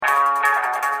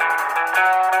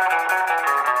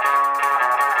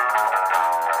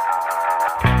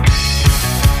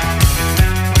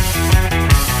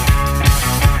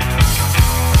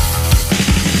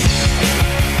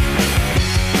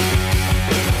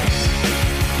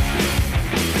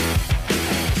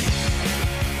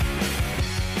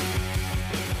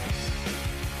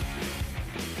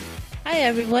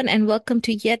everyone, and welcome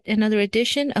to yet another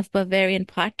edition of Bavarian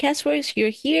Podcast Works. You're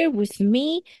here with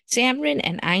me, Samrin,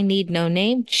 and I need no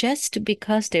name just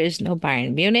because there's no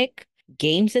Bayern Munich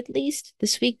games, at least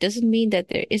this week, doesn't mean that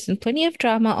there isn't plenty of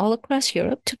drama all across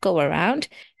Europe to go around,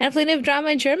 and plenty of drama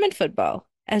in German football,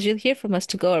 as you'll hear from us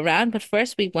to go around. But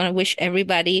first, we want to wish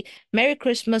everybody Merry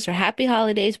Christmas or Happy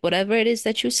Holidays, whatever it is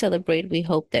that you celebrate. We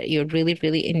hope that you're really,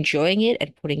 really enjoying it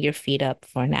and putting your feet up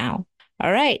for now.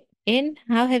 All right.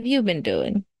 How have you been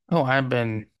doing? Oh, I've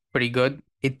been pretty good.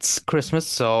 It's Christmas,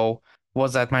 so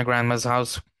was at my grandma's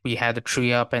house. We had a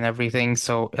tree up and everything,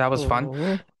 so that was fun.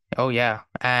 Oh, Oh yeah.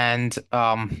 And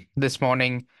this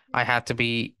morning I had to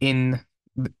be in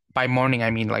by morning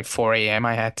I mean like 4 a.m.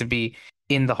 I had to be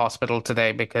in the hospital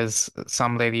today because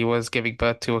some lady was giving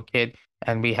birth to a kid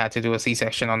and we had to do a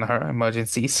C-section on her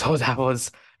emergency. So that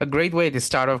was a great way to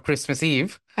start off Christmas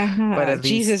Eve. But uh-huh. at least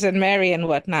Jesus and Mary and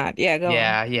whatnot. Yeah, go on.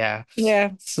 yeah.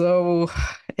 Yeah. So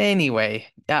anyway,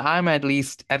 yeah, I'm at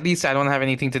least I don't have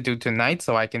anything to do tonight,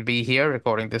 so I can be here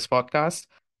recording this podcast,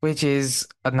 which is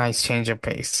a nice change of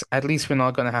pace. At least we're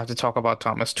not gonna have to talk about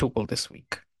Thomas Tuchel this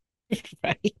week.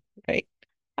 Right, right.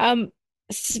 Um,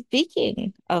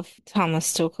 Speaking of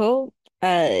Thomas Tuchel,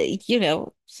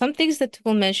 some things that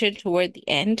Tuchel mentioned toward the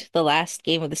end, the last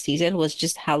game of the season, was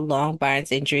just how long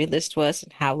Bayern's injury list was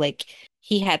and how like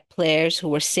he had players who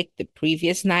were sick the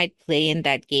previous night play in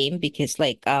that game because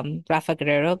Rafa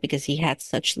Guerrero because he had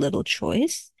such little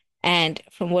choice. And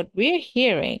from what we're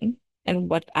hearing and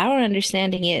what our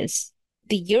understanding is,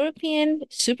 the European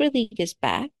Super League is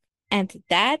back and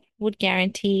that would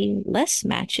guarantee less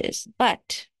matches.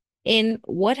 But in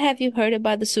what have you heard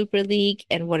about the Super League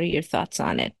and what are your thoughts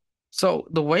on it? So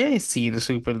the way I see the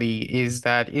Super League is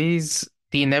that it is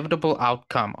the inevitable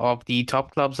outcome of the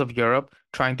top clubs of Europe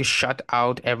trying to shut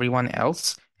out everyone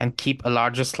else and keep a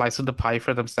larger slice of the pie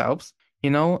for themselves,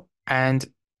 And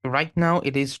right now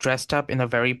it is dressed up in a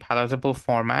very palatable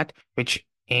format, which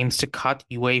aims to cut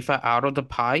UEFA out of the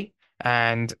pie.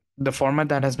 And the format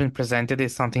that has been presented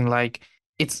is something like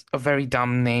it's a very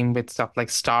dumb name with stuff like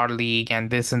Star League and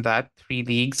this and that, three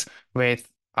leagues with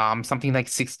something like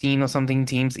 16 or something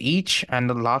teams each, and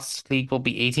the last league will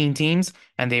be 18 teams,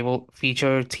 and they will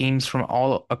feature teams from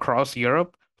all across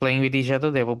Europe playing with each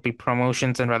other. There will be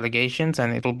promotions and relegations,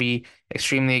 and it'll be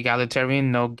extremely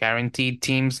egalitarian, no guaranteed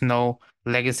teams, no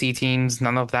legacy teams,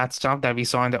 none of that stuff that we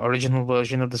saw in the original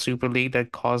version of the Super League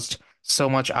that caused so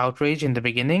much outrage in the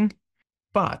beginning.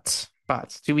 But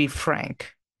to be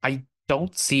frank, I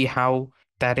don't see how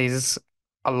that is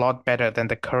a lot better than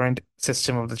the current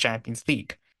system of the Champions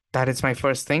League. That is my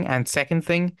first thing. And second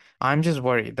thing, I'm just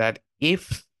worried that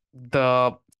if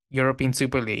the European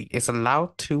Super League is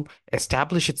allowed to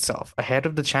establish itself ahead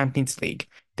of the Champions League,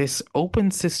 this open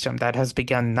system that has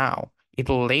begun now, it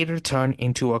will later turn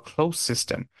into a closed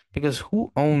system. Because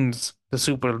who owns the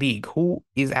Super League? Who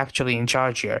is actually in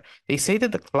charge here? They say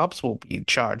that the clubs will be in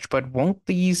charge, but won't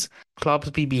these clubs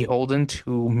be beholden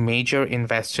to major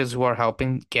investors who are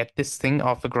helping get this thing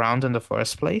off the ground in the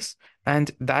first place?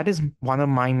 And that is one of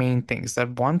my main things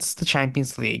that once the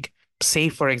Champions League, say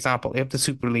for example, if the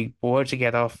Super League were to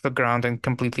get off the ground and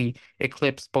completely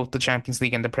eclipse both the Champions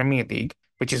League and the Premier League,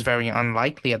 which is very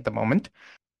unlikely at the moment,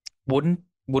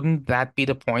 wouldn't that be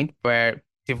the point where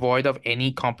devoid of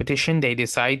any competition, they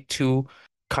decide to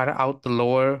cut out the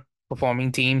lower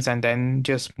performing teams and then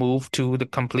just move to the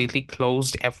completely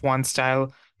closed F1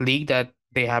 style league that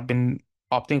they have been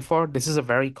opting for? This is a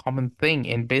very common thing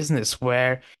in business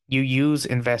where you use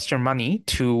investor money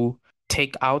to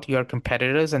take out your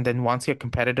competitors, and then once your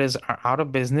competitors are out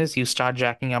of business, you start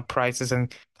jacking up prices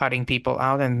and cutting people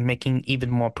out and making even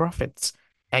more profits.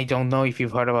 I don't know if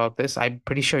you've heard about this. I'm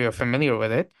pretty sure you're familiar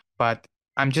with it, but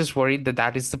I'm just worried that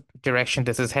that is the direction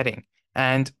this is heading.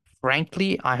 And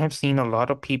frankly, I have seen a lot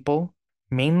of people,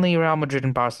 mainly Real Madrid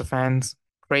and Barca fans,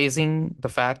 praising the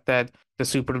fact that the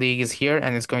Super League is here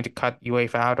and it's going to cut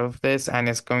UEFA out of this and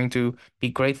it's going to be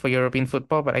great for European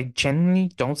football. But I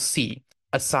genuinely don't see,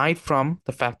 aside from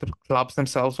the fact that clubs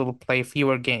themselves will play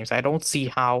fewer games, I don't see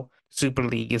how Super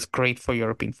League is great for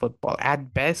European football.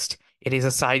 At best, it is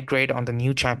a side grade on the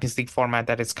new Champions League format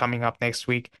that is coming up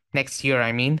next year,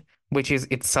 I mean, which is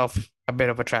itself a bit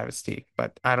of a travesty.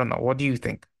 But I don't know. What do you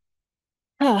think?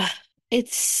 Ah,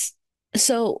 it's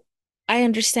so I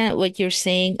understand what you're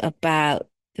saying about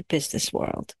the business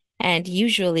world. And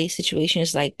usually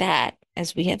situations like that,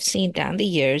 as we have seen down the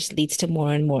years, leads to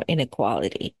more and more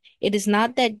inequality. It is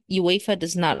not that UEFA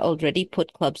does not already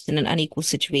put clubs in an unequal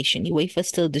situation. UEFA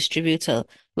still distributes a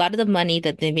lot of the money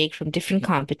that they make from different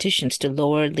competitions to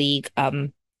lower leagues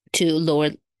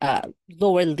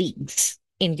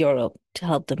in Europe to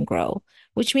help them grow.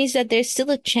 which means that there's still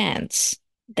a chance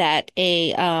that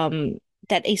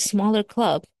a smaller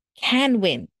club can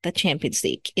win the Champions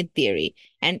League in theory.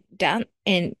 And down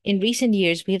in recent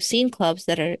years, we have seen clubs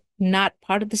that are not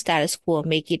part of the status quo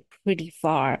make it pretty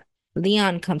far.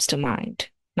 Lyon comes to mind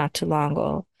not too long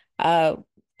ago. Uh,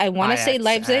 I want to say Ajax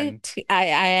Leipzig. and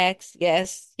Ajax,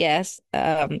 yes, yes.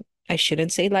 I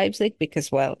shouldn't say Leipzig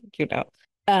because, well,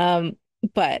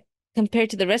 but compared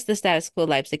to the rest of the status quo,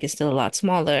 Leipzig is still a lot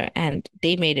smaller, and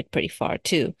they made it pretty far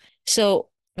too. So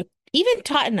even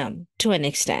Tottenham, to an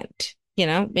extent,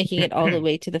 making it all the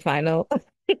way to the final.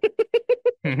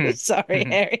 Sorry,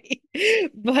 Harry.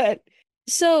 But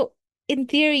so in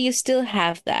theory, you still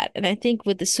have that. And I think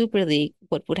with the Super League,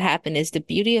 what would happen is the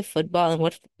beauty of football and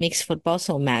what makes football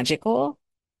so magical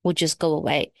would just go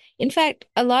away. In fact,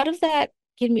 a lot of that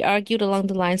can be argued along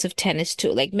the lines of tennis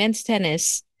too. Like men's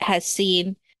tennis has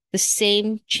seen the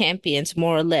same champions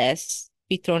more or less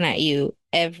be thrown at you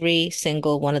every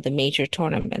single one of the major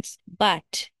tournaments.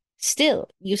 But still,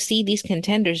 you see these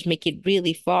contenders make it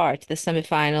really far to the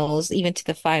semifinals, even to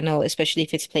the final, especially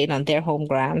if it's played on their home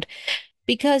ground,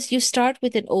 because you start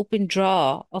with an open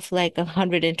draw of like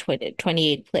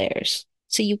 128 players.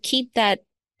 So you keep that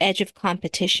edge of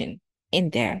competition in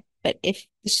there. But if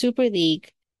the Super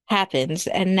League happens,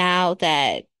 and now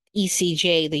that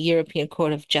ECJ, the European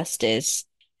Court of Justice,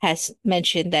 has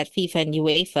mentioned that FIFA and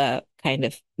UEFA kind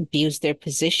of abuse their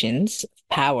positions of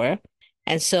power,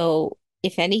 and so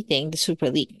if anything, the Super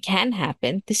League can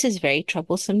happen. This is very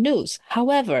troublesome news.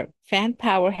 However, fan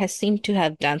power has seemed to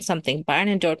have done something. Bayern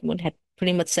and Dortmund had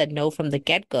pretty much said no from the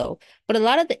get-go, but a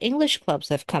lot of the English clubs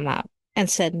have come out and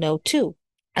said no too.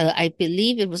 I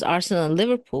believe it was Arsenal and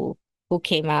Liverpool who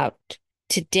came out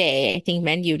today. I think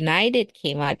Man United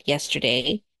came out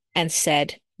yesterday and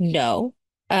said no.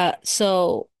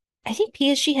 So I think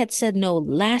PSG had said no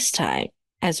last time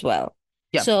as well.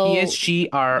 yeah, So PSG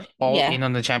are all yeah, in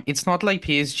on the champ. It's not like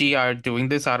PSG are doing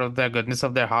this out of the goodness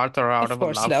of their heart or out of of a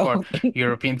course, love for no.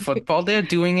 European football. They're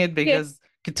doing it Yeah, because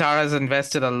Qatar has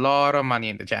invested a lot of money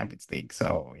in the Champions League.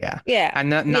 So yeah, yeah, and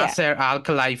yeah. Nasser Al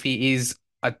Khelaifi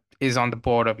is on the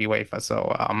board of UEFA.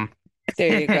 So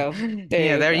There you go. There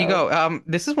yeah, you there you go. go.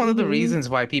 This is one of the Hmm. reasons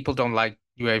why people don't like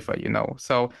UEFA.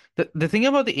 So the thing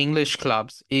about the English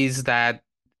clubs is that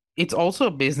it's also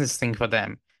a business thing for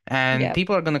them. And Yeah.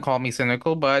 people are going to call me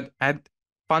cynical, but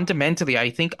fundamentally, I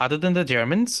think other than the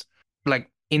Germans, like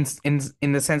in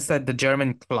the sense that the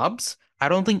German clubs, I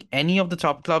don't think any of the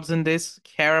top clubs in this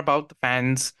care about the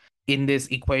fans in this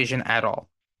equation at all.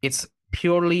 It's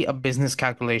purely a business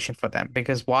calculation for them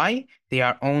because why? They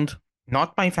are owned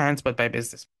not by fans but by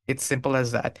business. It's simple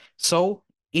as that. So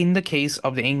in the case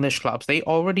of the English clubs, they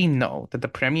already know that the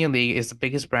Premier League is the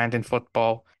biggest brand in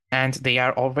football and they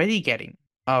are already getting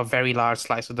a very large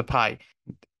slice of the pie.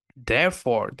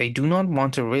 Therefore, they do not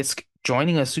want to risk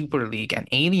joining a Super League and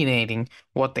alienating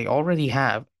what they already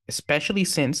have, especially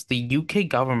since the UK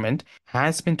government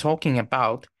has been talking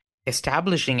about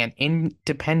establishing an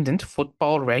independent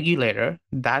football regulator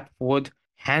that would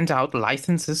hand out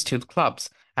licenses to the clubs.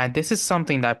 And this is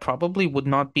something that probably would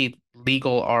not be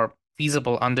legal or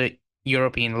feasible under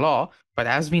European law. But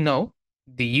as we know,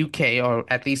 the UK, or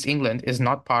at least England, is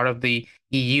not part of the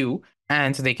EU,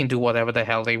 and they can do whatever the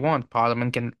hell they want.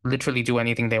 Parliament can literally do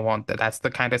anything they want. That's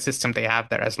the kind of system they have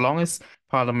there. As long as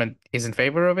Parliament is in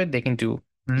favor of it, they can do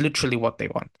literally what they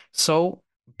want. So,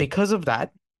 because of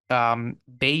that,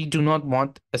 they do not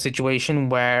want a situation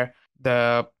where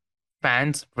the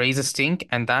fans raise a stink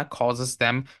and that causes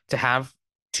them to have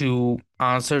to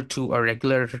answer to a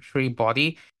regulatory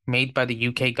body made by the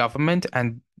UK government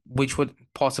and which would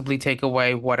possibly take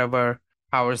away whatever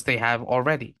powers they have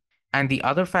already. And the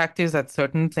other fact is that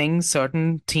certain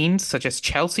teams, such as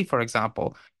Chelsea, for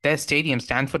example, their stadium,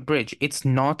 Stamford Bridge, it's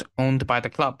not owned by the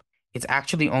club. It's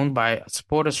actually owned by a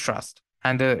supporters trust.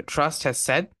 And the trust has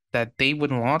said that they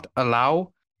would not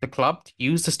allow the club to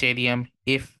use the stadium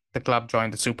if the club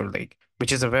joined the Super League,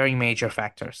 which is a very major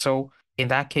factor. So in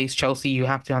that case, Chelsea, you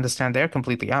have to understand they're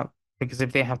completely out. Because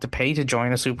if they have to pay to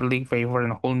join a Super League favor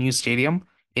in a whole new stadium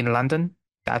in London,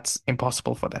 that's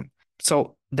impossible for them.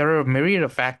 So there are a myriad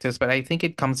of factors, but I think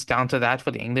it comes down to that for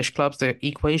the English clubs. The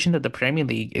equation of the Premier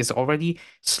League is already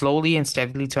slowly and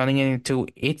steadily turning it into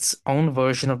its own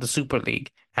version of the Super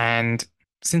League. And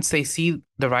since they see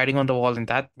the writing on the wall in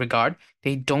that regard,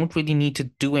 they don't really need to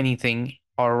do anything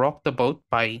or rock the boat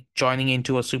by joining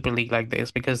into a Super League like this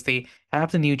because they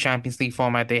have the new Champions League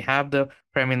format, they have the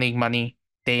Premier League money,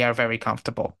 they are very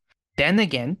comfortable. Then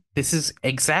again, this is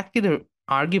exactly the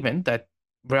argument that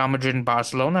Real Madrid and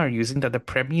Barcelona are using that the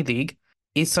Premier League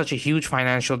is such a huge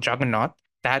financial juggernaut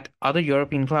that other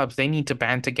European clubs, they need to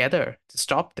band together to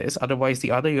stop this. Otherwise,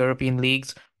 the other European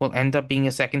leagues will end up being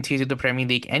a second tier to the Premier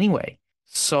League anyway.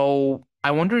 So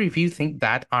I wonder if you think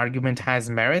that argument has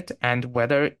merit and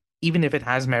whether, even if it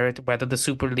has merit, whether the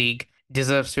Super League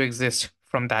deserves to exist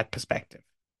from that perspective.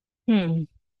 Hmm.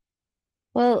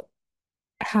 Well,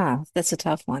 that's a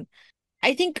tough one.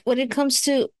 I think when it comes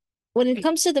to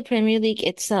the Premier League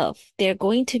itself, they're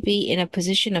going to be in a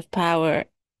position of power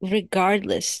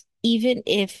regardless, even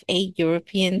if a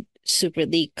European Super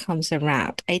League comes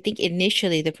around. I think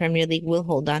initially the Premier League will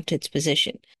hold on to its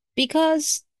position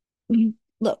because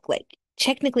look, like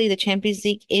technically the Champions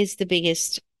League is the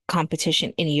biggest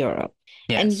competition in Europe.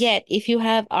 And Yes. yet, if you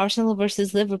have Arsenal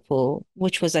versus Liverpool,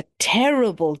 which was a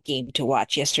terrible game to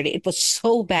watch yesterday, it was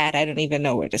so bad, I don't even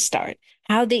know where to start.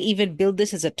 How they even build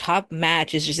this as a top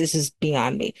match is just this is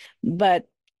beyond me. But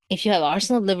if you have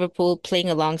Arsenal, Liverpool playing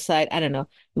alongside, I don't know,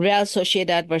 Real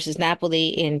Sociedad versus Napoli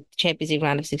in Champions League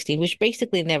round of 16, which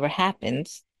basically never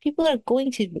happens,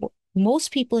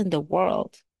 most people in the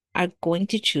world are going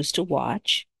to choose to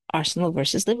watch Arsenal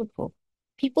versus Liverpool.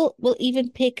 People will even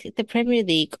pick the Premier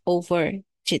League over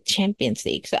Champions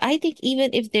League. So I think even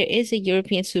if there is a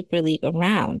European Super League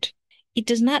around, it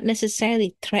does not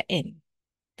necessarily threaten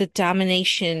the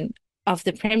domination of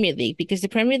the Premier League because the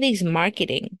Premier League's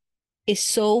marketing is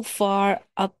so far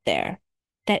up there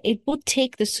that it would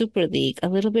take the Super League a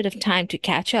little bit of time to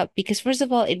catch up because, first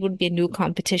of all, it would be a new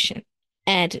competition.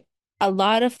 And a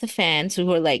lot of the fans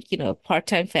who are like,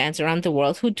 part-time fans around the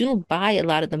world who do buy a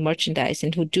lot of the merchandise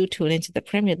and who do tune into the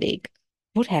Premier League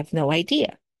would have no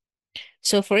idea.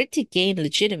 So for it to gain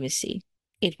legitimacy,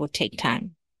 it would take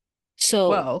time. So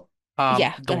Well,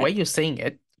 yeah, go the way ahead. you're saying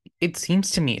it, it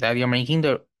seems to me that you're making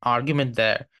the argument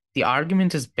there. The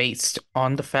argument is based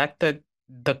on the fact that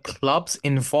the clubs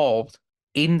involved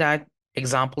in that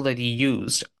example that you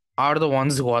used are the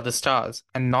ones who are the stars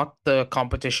and not the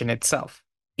competition itself.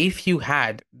 If you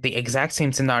had the exact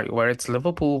same scenario where it's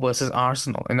Liverpool versus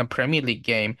Arsenal in a Premier League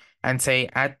game, and say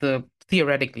at the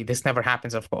theoretically, this never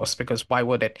happens, of course, because why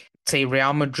would it? Say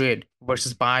Real Madrid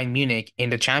versus Bayern Munich in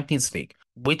the Champions League,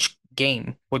 which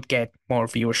game would get more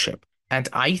viewership? And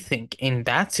I think in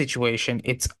that situation,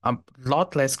 it's a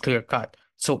lot less clear cut.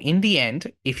 So in the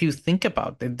end, if you think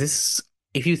about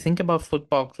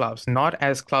football clubs not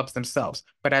as clubs themselves,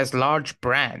 but as large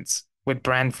brands with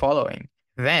brand following,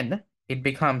 then it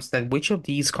becomes that which of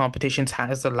these competitions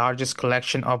has the largest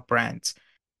collection of brands,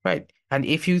 right? And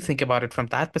if you think about it from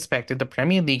that perspective, the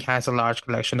Premier League has a large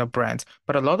collection of brands,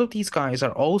 but a lot of these guys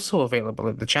are also available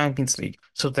in the Champions League.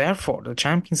 So therefore, the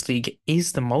Champions League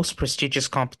is the most prestigious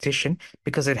competition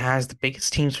because it has the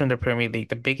biggest teams from the Premier League,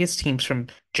 the biggest teams from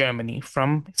Germany,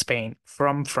 from Spain,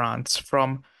 from France,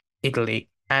 from Italy,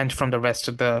 and from the rest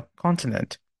of the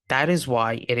continent. That is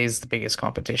why it is the biggest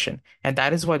competition. And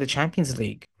that is why the Champions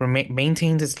League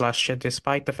maintains its luster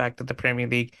despite the fact that the Premier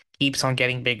League keeps on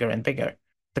getting bigger and bigger.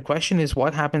 The question is,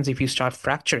 what happens if you start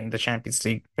fracturing the Champions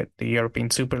League with the European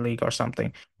Super League or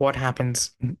something? What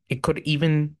happens? It could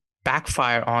even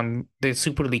backfire on the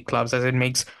Super League clubs as it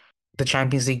makes the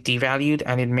Champions League devalued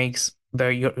and it makes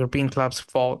the European clubs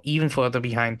fall even further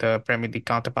behind the Premier League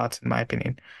counterparts, in my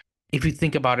opinion. If you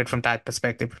think about it from that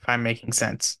perspective, if I'm making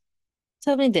sense.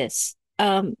 Tell me this.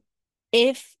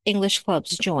 If English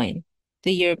clubs join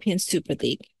the European Super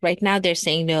League, right now they're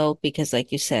saying no because,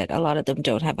 like you said, a lot of them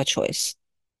don't have a choice.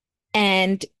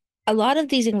 And a lot of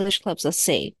these English clubs, let's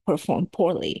say, perform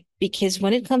poorly because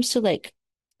when it comes to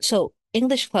so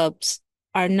English clubs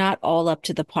are not all up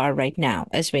to the par right now,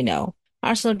 as we know.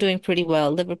 Arsenal are doing pretty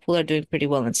well, Liverpool are doing pretty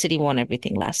well, and City won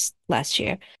everything last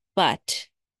year. But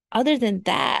other than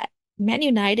that, Man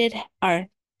United are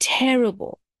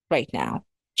terrible right now.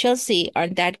 Chelsea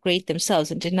aren't that great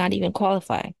themselves and did not even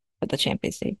qualify for the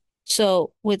Champions League.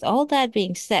 So, with all that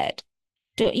being said,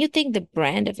 don't you think the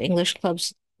brand of English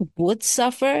clubs would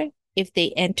suffer if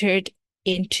they entered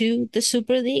into the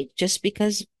Super League just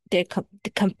because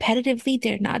competitively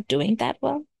they're not doing that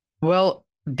well? Well,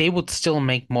 they would still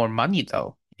make more money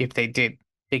though if they did,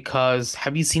 because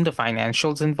have you seen the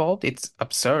financials involved? It's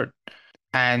absurd.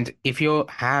 And if you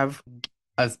have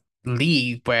a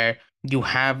league where you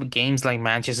have games like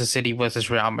Manchester City versus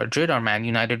Real Madrid or Man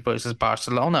United versus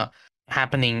Barcelona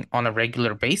happening on a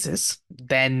regular basis,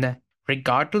 then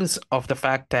regardless of the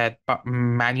fact that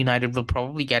Man United will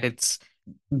probably get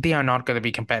they are not going to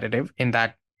be competitive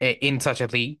in such a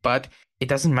league, but it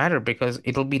doesn't matter because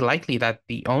it'll be likely that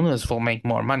the owners will make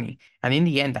more money. And in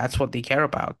the end, that's what they care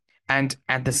about. And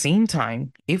at the same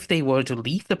time, if they were to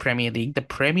leave the Premier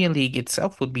League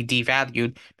itself would be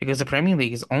devalued because the Premier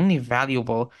League is only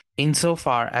valuable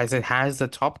insofar as it has the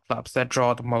top clubs that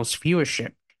draw the most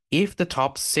viewership. If the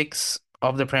top six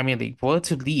of the Premier League were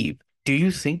to leave, do you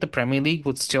think the Premier League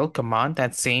would still command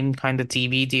that same kind of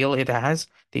TV deal it has,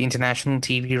 the international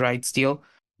TV rights deal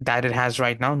that it has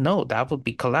right now? No, that would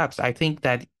be collapsed. I think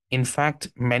that, in fact,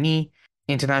 many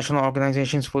international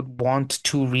organizations would want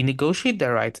to renegotiate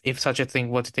their rights if such a thing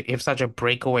would, if such a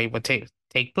breakaway would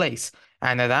take place.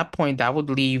 And at that point, that would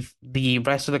leave the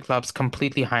rest of the clubs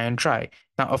completely high and dry.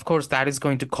 Now, of course, that is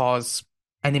going to cause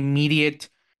an immediate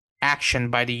action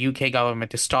by the UK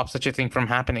government to stop such a thing from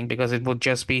happening because it would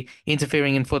just be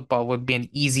interfering in football would be an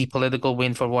easy political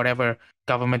win for whatever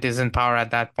government is in power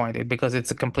at that point. Because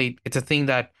it's a thing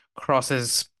that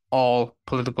crosses all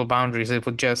political boundaries. It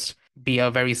would just be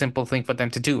a very simple thing for them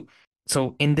to do.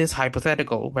 So in this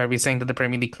hypothetical where we're saying that the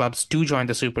Premier League clubs do join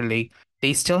the Super League,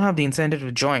 they still have the incentive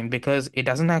to join because it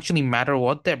doesn't actually matter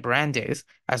what their brand is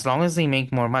as long as they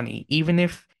make more money, even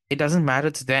if it doesn't matter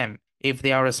to them if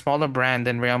they are a smaller brand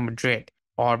than Real Madrid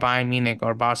or Bayern Munich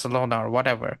or Barcelona or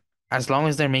whatever, as long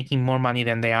as they're making more money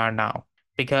than they are now.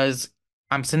 Because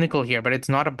I'm cynical here, but it's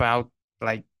not about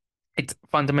like it's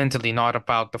fundamentally not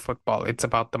about the football. It's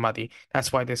about the money.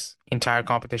 That's why this entire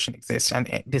competition exists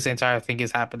and this entire thing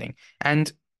is happening.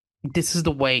 And this is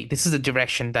the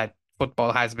direction that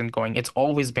football has been going. It's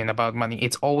always been about money.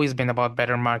 It's always been about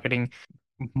better marketing,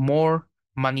 more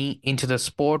money into the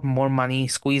sport, more money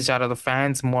squeezed out of the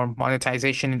fans, more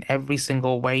monetization in every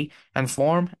single way and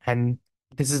form. And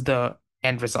this is the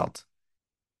end result.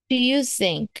 Do you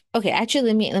think, okay,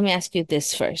 actually let me ask you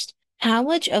this first. How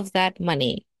much of that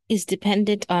money is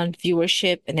dependent on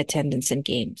viewership and attendance in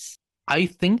games? I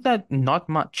think that not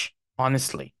much,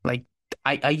 honestly.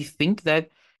 I think that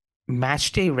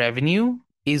match day revenue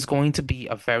is going to be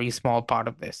a very small part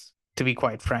of this, to be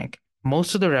quite frank.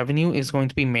 Most of the revenue is going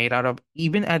to be made out of,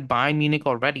 even at Bayern Munich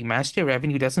already, match day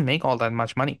revenue doesn't make all that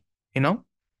much money, you know?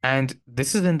 And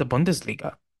this is in the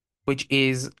Bundesliga, which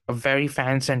is a very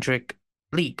fan-centric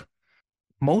league.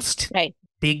 Most Right,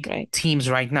 big right. teams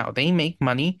right now, they make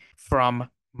money from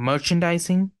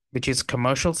merchandising, which is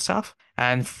commercial stuff,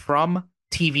 and from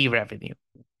TV revenue.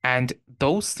 And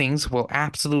those things will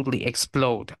absolutely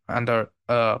explode under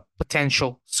a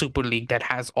potential Super League that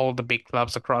has all the big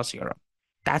clubs across Europe.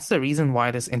 That's the reason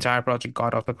why this entire project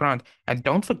got off the ground. And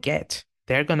don't forget,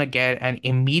 they're going to get an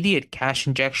immediate cash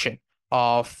injection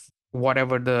of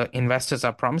whatever the investors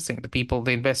are promising, the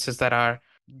investors that are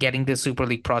getting the Super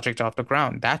League project off the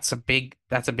ground. That's a big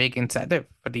incentive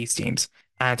for these teams.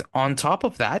 And on top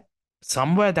of that,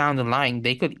 somewhere down the line,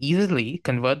 they could easily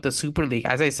convert the Super League.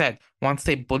 As I said, once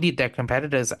they bullied their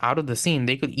competitors out of the scene,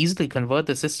 they could easily convert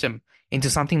the system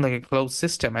into something like a closed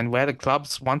system, and where the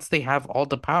clubs, once they have all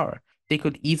the power, they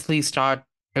could easily start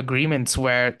agreements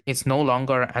where it's no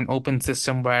longer an open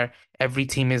system where every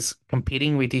team is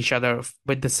competing with each other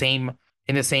with the same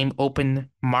in the same open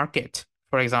market.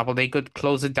 For example, they could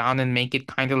close it down and make it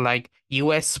kind of like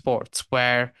US sports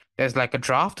where there's like a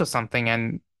draft or something,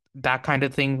 and that kind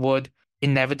of thing would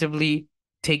inevitably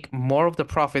take more of the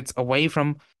profits away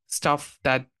from stuff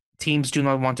that teams do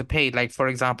not want to pay, like, for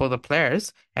example, the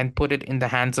players, and put it in the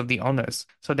hands of the owners.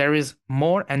 So there is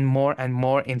more and more and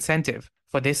more incentive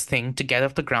for this thing to get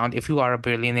off the ground if you are a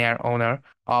billionaire owner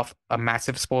of a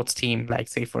massive sports team, like,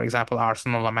 say, for example,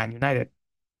 Arsenal or Man United.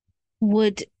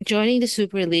 Would joining the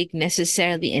Super League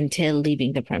necessarily entail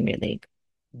leaving the Premier League?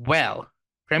 Well,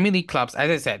 Premier League clubs,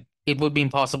 as I said, it would be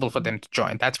impossible for them to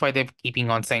join. That's why they're keeping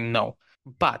on saying no.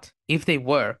 But if they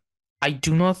were, I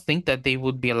do not think that they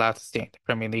would be allowed to stay in the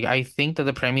Premier League. I think that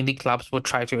the Premier League clubs would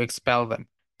try to expel them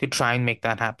to try and make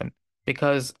that happen.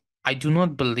 Because I do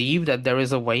not believe that there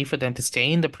is a way for them to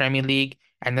stay in the Premier League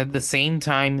and at the same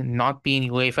time not be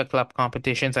in UEFA club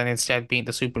competitions and instead be in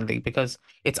the Super League. Because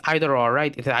it's either or,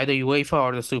 right? It's either UEFA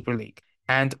or the Super League.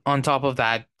 And on top of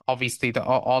that, obviously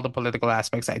all the political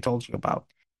aspects I told you about.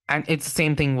 And it's the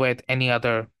same thing with any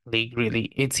other league, really.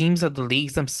 It seems that the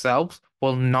leagues themselves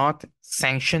will not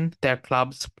sanction their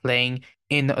clubs playing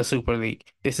in a Super League.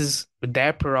 This is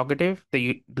their prerogative.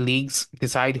 The leagues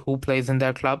decide who plays in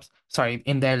their clubs, sorry,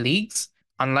 in their leagues,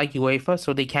 unlike UEFA,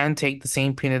 so they can take the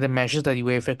same punitive measures that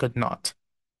UEFA could not.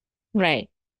 Right.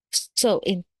 So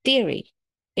in theory,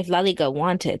 if La Liga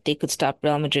wanted, they could stop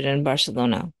Real Madrid and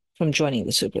Barcelona from joining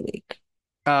the Super League.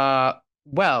 Uh,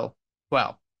 well,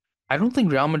 well, I don't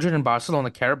think Real Madrid and Barcelona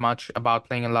care much about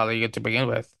playing in La Liga to begin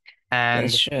with.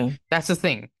 That's And true. that's the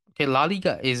thing. Okay, La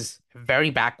Liga is very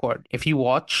backward. If you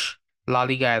watch La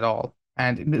Liga at all,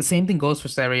 And the same thing goes for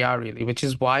Serie A, really, which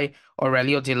is why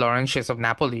Aurelio De Laurentiis of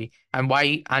Napoli and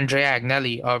why Andrea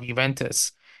Agnelli of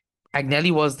Juventus.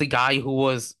 Agnelli was the guy who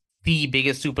was the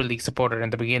biggest Super League supporter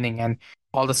in the beginning, and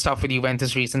all the stuff with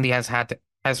Juventus recently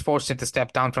has forced him to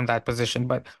step down from that position.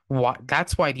 But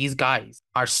that's why these guys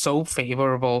are so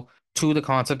favorable to the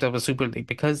concept of a Super League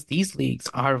because these leagues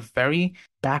are very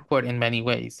backward in many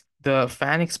ways. The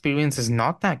fan experience is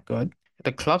not that good.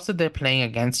 The clubs that they're playing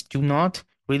against do not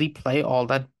really play all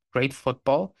that great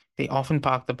football. They often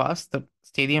park the bus. The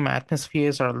stadium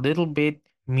atmospheres are a little bit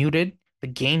muted, the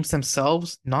games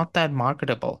themselves not that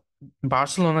marketable.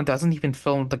 Barcelona doesn't even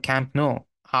fill the Camp Nou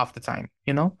half the time,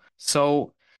 you know?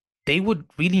 So they would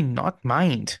really not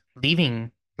mind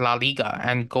leaving La Liga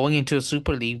and going into a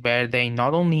Super League where they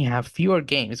not only have fewer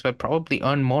games, but probably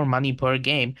earn more money per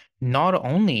game, not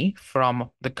only from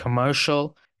the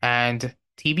commercial and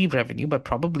TV revenue, but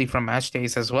probably from match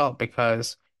days as well,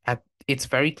 because it's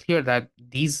very clear that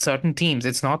these certain teams,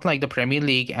 it's not like the Premier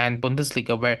League and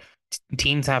Bundesliga where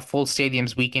teams have full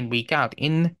stadiums week in, week out.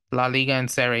 In La Liga and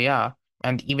Serie A,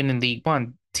 and even in League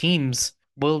One, teams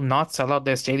will not sell out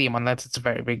their stadium unless it's a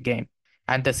very big game.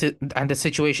 And the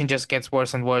situation just gets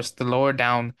worse and worse the lower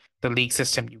down the league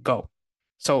system you go.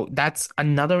 So that's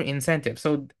another incentive.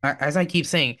 So as I keep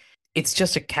saying, it's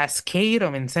just a cascade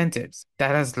of incentives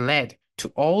that has led to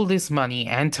all this money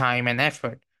and time and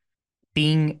effort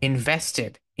being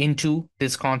invested into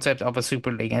this concept of a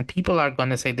super league. And people are going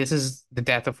to say this is the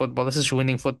death of football. This is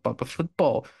ruining football. But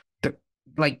football, the,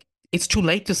 like, it's too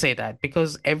late to say that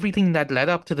because everything that led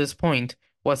up to this point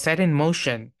was set in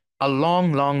motion a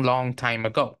long, long, long time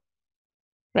ago.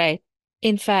 Right.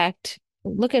 In fact,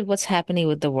 look at what's happening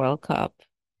with the World Cup.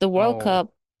 The World Oh,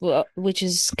 Cup, well, which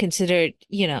is considered,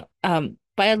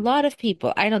 by a lot of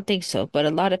people, I don't think so, but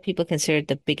a lot of people consider it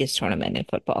the biggest tournament in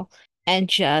football. And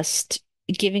just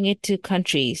giving it to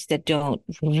countries that don't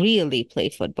really play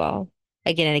football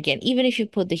again and again, even if you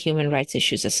put the human rights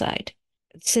issues aside.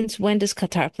 Since when does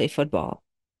Qatar play football?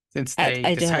 since I, they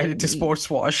I decided to don't, sports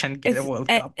wash and get a it's, World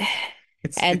I, Cup.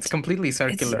 It's and completely it's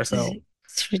circular, so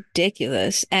it's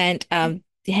ridiculous. And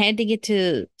handing it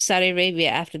to Saudi Arabia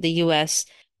after the US,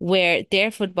 where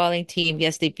their footballing team,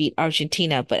 yes, they beat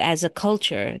Argentina, but as a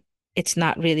culture, it's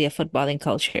not really a footballing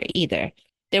culture either.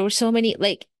 There were so many,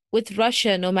 like with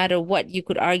Russia, no matter what, you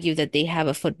could argue that they have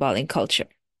a footballing culture.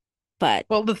 But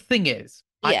well, the thing is,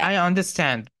 yeah, I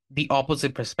understand the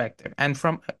opposite perspective. And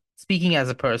from speaking as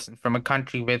a person from a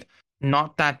country with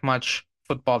not that much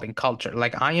footballing culture,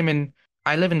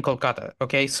 I live in Kolkata,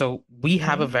 okay? So we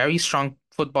have a mhm, very strong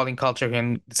footballing culture here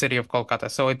in the city of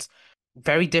Kolkata. So it's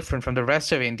very different from the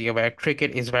rest of India where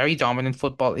cricket is very dominant,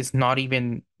 football is not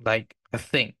even like a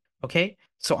thing, okay?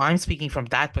 So I'm speaking from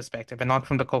that perspective and not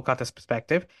from the Kolkata's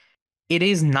perspective. It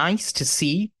is nice to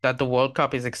see that the World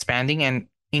Cup is expanding and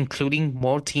including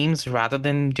more teams rather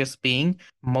than just being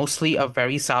mostly a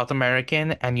very South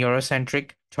American and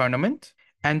Eurocentric tournament.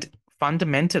 And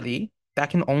fundamentally, that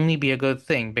can only be a good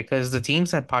thing because the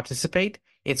teams that participate,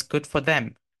 it's good for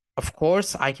them. Of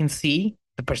course, I can see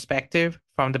the perspective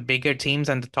from the bigger teams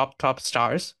and the top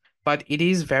stars, but it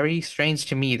is very strange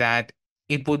to me that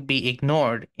it would be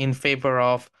ignored in favor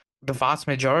of the vast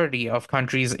majority of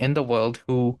countries in the world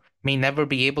who may never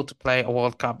be able to play a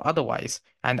World Cup otherwise.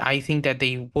 And I think that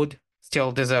they would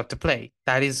still deserve to play.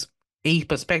 That is a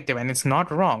perspective, and it's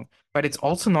not wrong. But it's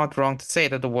also not wrong to say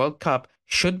that the World Cup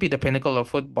should be the pinnacle of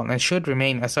football and should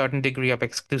remain a certain degree of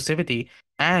exclusivity.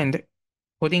 And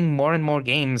putting more and more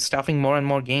games, stuffing more and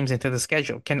more games into the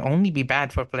schedule can only be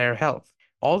bad for player health.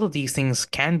 All of these things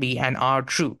can be and are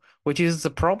true, which is the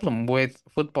problem with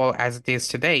football as it is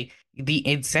today. The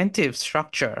incentive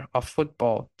structure of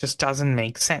football just doesn't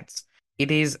make sense.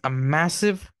 It is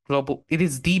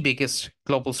the biggest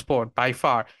global sport by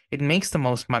far. It makes the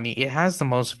most money, it has the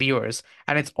most viewers,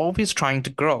 and it's always trying to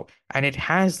grow, and it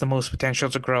has the most potential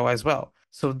to grow as well.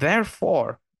 So,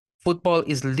 therefore, football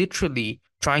is literally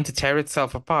trying to tear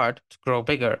itself apart to grow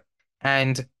bigger.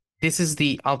 And this is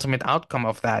the ultimate outcome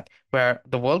of that, where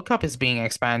the World Cup is being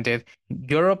expanded.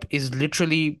 Europe is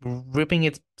literally ripping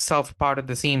itself apart at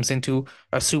the seams into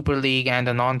a Super League and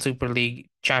a non-Super League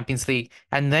Champions League.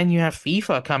 And then you have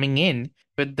FIFA coming in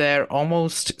with their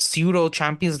almost pseudo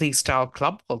Champions League style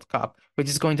Club World Cup, which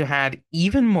is going to add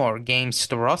even more games to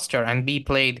the roster and be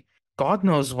played God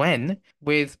knows when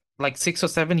with like six or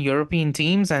seven European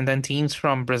teams and then teams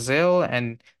from Brazil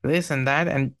and this and that.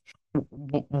 And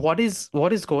what is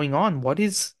going on? What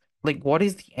is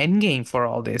the end game for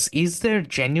all this? Is there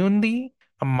genuinely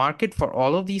a market for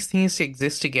all of these things to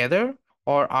exist together?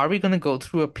 Or are we going to go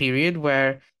through a period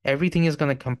where everything is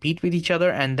going to compete with each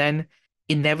other and then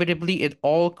inevitably it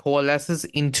all coalesces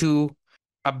into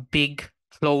a big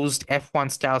closed F1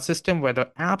 style system where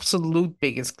the absolute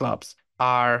biggest clubs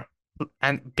are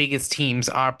and biggest teams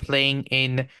are playing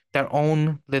in their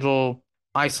own little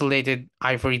isolated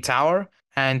ivory tower,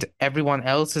 and everyone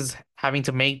else is having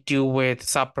to make do with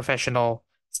sub-professional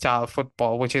style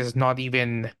football, which is not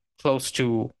even close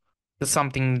to the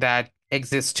something that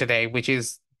exists today, which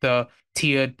is the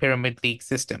tiered pyramid league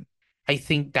system. I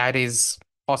think that is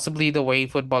possibly the way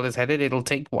football is headed. It'll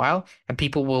take a while and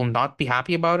people will not be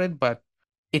happy about it, but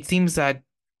it seems that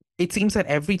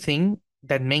everything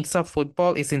that makes up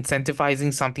football is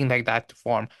incentivizing something like that to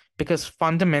form. Because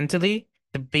fundamentally,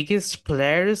 the biggest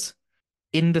players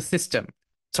in the system,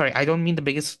 sorry, I don't mean the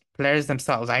biggest players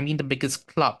themselves, I mean the biggest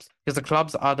clubs, because the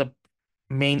clubs are the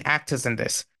main actors in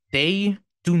this. They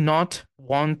do not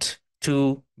want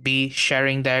to be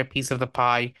sharing their piece of the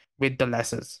pie with the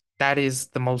lessers. That is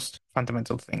the most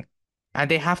fundamental thing. And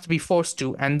they have to be forced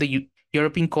to, and the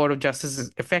European Court of Justice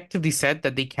has effectively said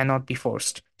that they cannot be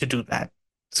forced to do that.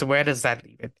 So where does that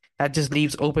leave it? That just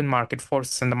leaves open market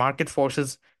forces, and the market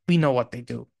forces, we know what they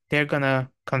do. They're gonna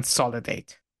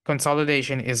consolidate.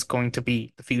 Consolidation is going to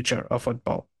be the future of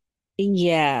football.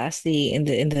 Yeah, see, in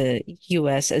the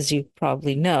US, as you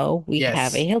probably know, we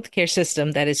have Yes. a healthcare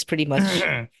system that is pretty much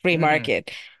free market,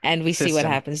 and we see what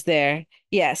System. happens there.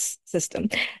 Yes, system.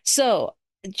 So,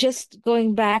 just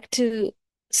going back to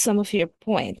some of your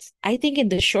points, I think in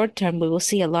the short term, we will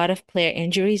see a lot of player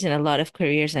injuries and a lot of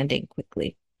careers ending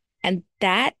quickly. And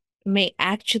that may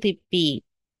actually be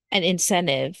an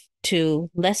incentive to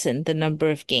lessen the number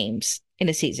of games in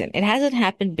a season. It hasn't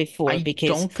happened before I because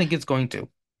don't think it's going to.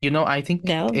 I think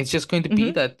no. it's just going to be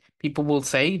Hmm. that people will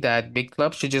say that big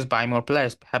clubs should just buy more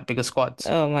players, have bigger squads,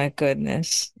 Oh my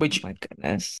goodness. Oh which my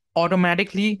goodness.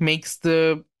 automatically makes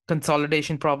the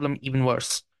consolidation problem even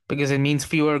worse because it means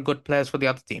fewer good players for the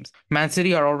other teams. Man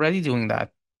City are already doing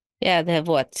that. Yeah, they have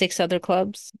what, six other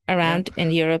clubs Yeah. around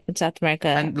in Europe and South America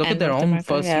And look at and their North own America.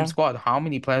 first team Yeah. squad. How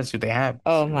many players do they have?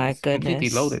 Oh my It's completely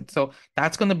goodness. loaded. So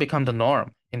that's going to become the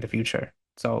norm in the future.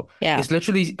 So Yeah. it's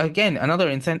literally, again, another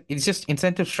incentive. It's just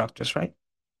incentive structures, right?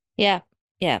 Yeah.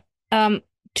 Yeah. Um,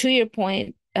 to your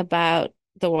point about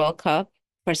the World Cup,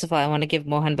 first of all, I want to give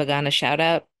Mohan Bagan a shout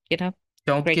out,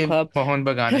 Don't great give club. Mohan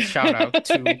Bagan a shout out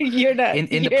to You're not, in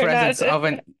the you're not. presence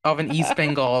of an East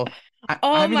Bengal.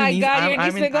 Oh my God, you're an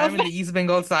East Bengal I'm in fan. the East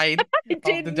Bengal side I of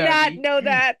did the not derby. know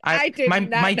that. I I did my not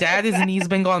know dad is an that. East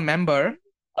Bengal member.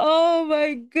 Oh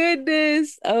my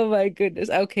goodness. Oh my goodness.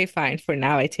 Okay, fine. For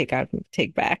now,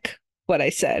 take back what I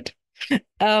said.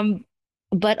 Um,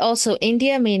 but also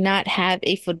India may not have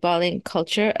a footballing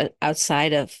culture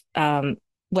outside of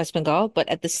West Bengal, but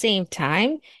at the same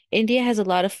time, India has a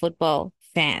lot of football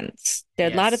fans. There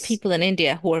are a lot of Yes. people in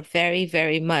India who are very,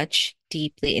 very much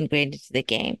deeply ingrained into the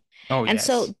game. Oh And yes.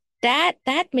 so that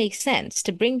makes sense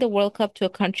to bring the World Cup to a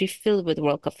country filled with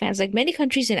World Cup fans. Like many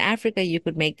countries in Africa, you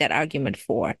could make that argument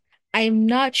for. I'm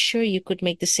not sure you could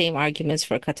make the same arguments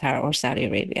for Qatar or Saudi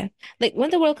Arabia. Like when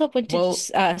the World Cup went Well,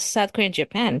 to South Korea and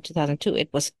Japan in 2002, it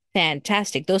was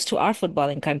fantastic. Those two are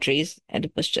footballing countries, and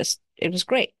it was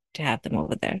great to have them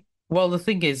over there. the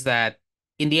thing is that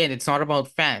in the end, it's not about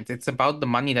fans. It's about the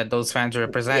money that those fans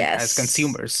represent as Yes.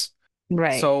 consumers.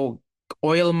 Right. So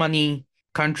oil money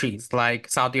countries like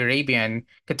Saudi Arabia and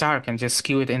Qatar can just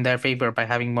skew it in their favor by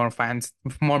having more fans,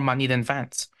 more money than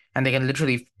fans. And they can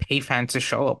literally pay fans to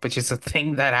show up, which is a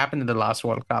thing that happened in the last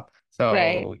World Cup.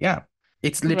 Right. So yeah,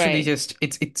 it's literally Right. just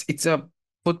it's a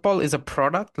football is a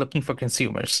product looking for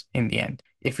consumers in the end.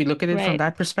 If you look at it from Right.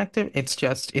 that perspective, it's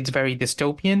very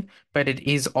dystopian, but it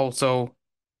is also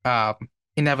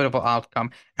inevitable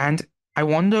outcome. And I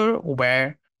wonder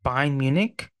where Bayern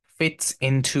Munich fits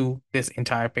into this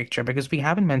entire picture because we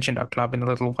haven't mentioned our club in a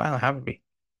little while, haven't we?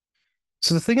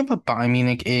 So the thing about Bayern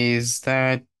Munich is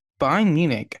that Bayern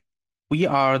Munich, we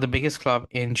are the biggest club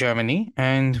in Germany,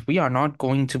 and we are not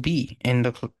going to be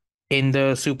in in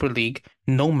the Super League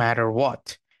no matter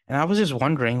what. And I was just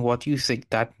wondering what you think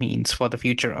that means for the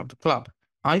future of the club.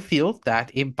 I feel that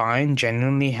if Bayern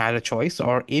genuinely had a choice,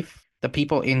 or if the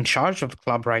people in charge of the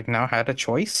club right now had a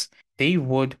choice, they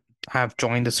would have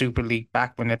joined the Super League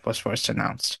back when it was first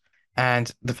announced.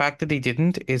 And the fact that they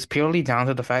didn't is purely down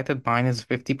to the fact that mine is a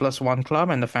 50 plus one club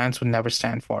and the fans would never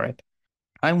stand for it.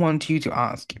 I want you to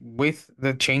ask, with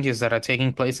the changes that are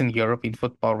taking place in European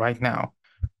football right now,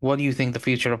 what do you think the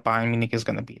future of Bayern Munich is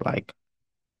going to be like?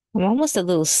 I'm almost a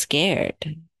little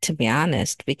scared, to be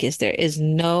honest, because there is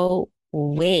no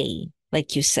way,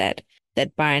 like you said,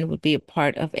 that Bayern would be a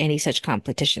part of any such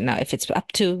competition. Now, if it's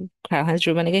up to Karl-Heinz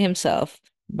Rummenigge himself,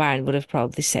 Bayern would have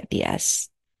probably said yes.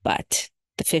 But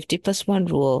The 50 plus one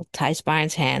rule ties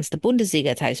Bayern's hands. The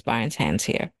Bundesliga ties Bayern's hands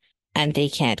here, and they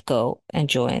can't go and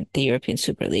join the European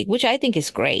Super League, which I think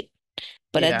is great.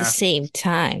 But at the Yeah. same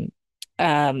time,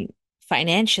 um,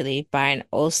 financially, Bayern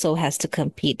also has to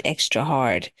compete extra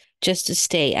hard just to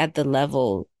stay at the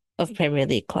level of Premier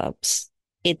League clubs.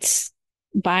 It's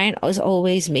Bayern is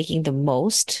always making the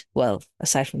most, well,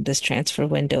 aside from this transfer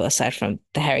window, aside from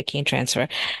the Harry Kane transfer,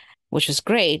 which was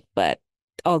great, but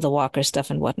all the Walker stuff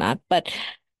and whatnot. But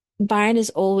Bayern is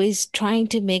always trying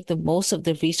to make the most of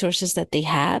the resources that they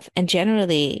have. And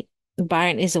generally,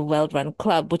 Bayern is a well-run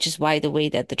club, which is why the way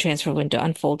that the transfer window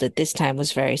unfolded this time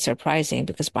was very surprising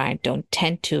because Bayern don't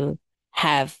tend to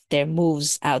have their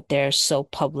moves out there so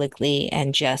publicly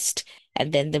and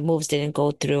then the moves didn't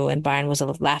go through and Bayern was a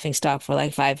laughing stock for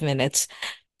like 5 minutes.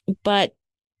 But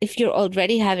if you're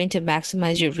already having to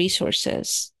maximize your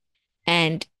resources,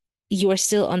 and you are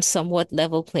still on somewhat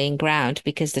level playing ground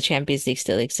because the Champions League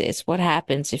still exists. What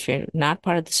happens if you're not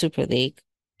part of the Super League?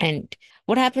 And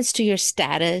what happens to your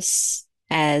status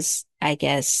as, I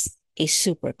guess, a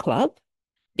super club?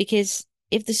 Because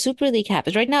if the Super League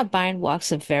happens, right now, Bayern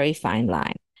walks a very fine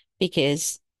line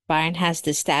because Bayern has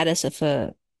the status of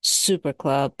a super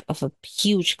club, of a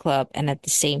huge club, and at the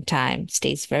same time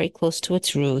stays very close to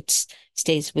its roots,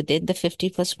 stays within the 50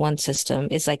 plus one system.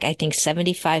 It's like, I think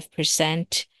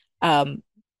 75% um,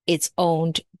 it's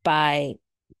owned by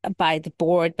the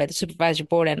board, by the supervisory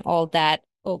board, and all that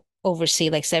oversee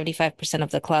like 75%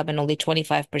 of the club, and only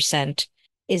 25%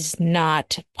 is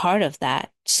not part of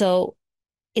that. So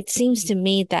it seems to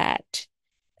me that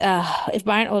if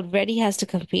Bayern already has to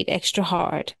compete extra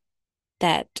hard,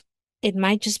 that it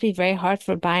might just be very hard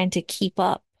for Bayern to keep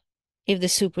up if the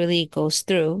Super League goes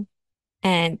through,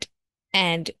 and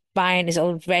and Bayern is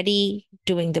already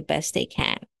doing the best they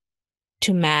can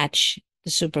to match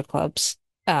the super clubs,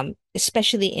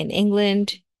 especially in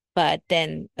England. But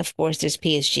then, of course, there's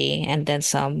PSG, and then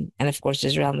some, and of course,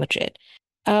 there's Real Madrid.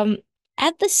 Um,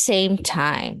 at the same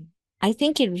time, I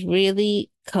think to it really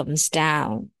comes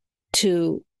down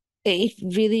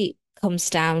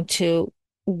to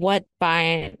what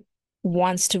Bayern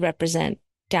wants to represent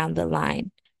down the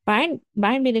line. Bayern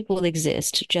Munich will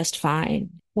exist just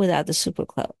fine without the super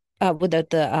club,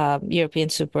 without the European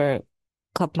Super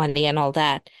Cup money and all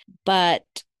that. But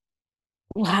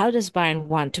how does Bayern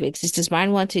want to exist? Does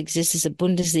Bayern want to exist as a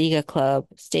Bundesliga club,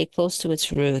 stay close to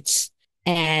its roots?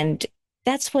 And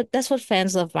that's what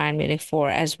fans love Bayern Munich for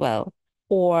as well.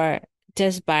 Or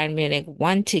does Bayern Munich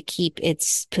want to keep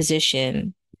its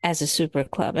position as a super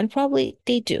club? And probably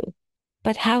they do.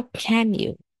 But how can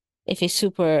you if a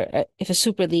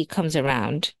super league comes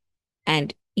around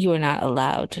and you are not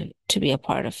allowed to be a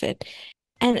part of it?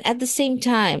 And at the same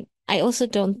time, I also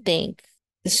don't think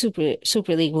the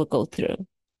Super League will go through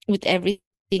with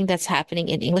everything that's happening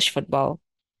in English football.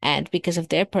 And because of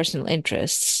their personal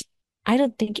interests, I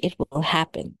don't think it will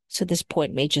happen. So this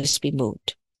point may just be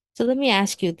moved. So let me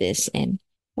ask you this, and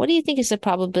what do you think is the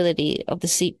probability of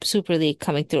the Super League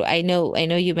coming through? I know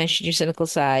you mentioned your cynical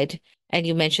side, and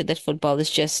you mentioned that football is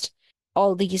just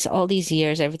all these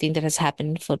years, everything that has happened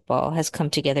in football has come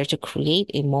together to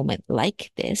create a moment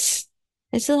like this.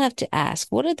 I still have to ask,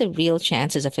 what are the real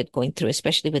chances of it going through,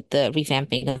 especially with the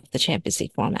revamping of the Champions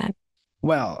League format?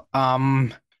 Well,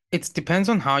 it depends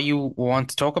on how you want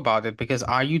to talk about it, because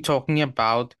are you talking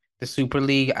about the Super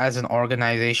League as an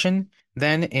organization?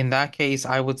 Then in that case,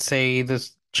 I would say the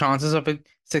chances of it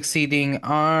succeeding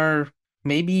are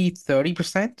maybe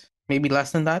 30%, maybe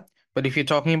less than that. But if you're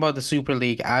talking about the Super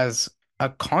League as a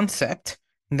concept,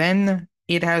 then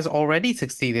it has already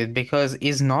succeeded, because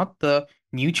is not the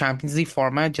new Champions League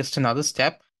format just another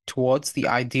step towards the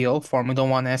ideal Formula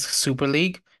One-esque Super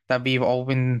League that we've all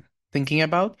been thinking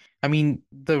about? I mean,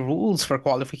 the rules for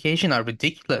qualification are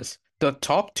ridiculous. The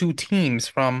top two teams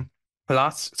from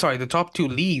the top two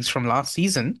leagues from last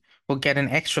season will get an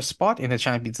extra spot in the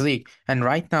Champions League. And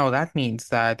right now, that means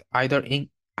that either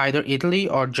Italy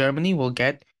or Germany will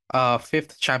get a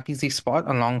fifth Champions League spot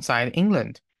alongside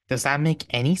England. Does that make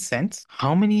any sense?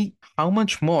 How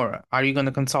much more are you going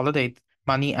to consolidate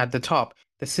money at the top?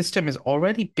 The system is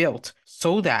already built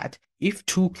so that if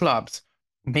two clubs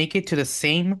make it to the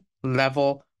same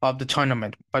level of the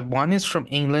tournament, but one is from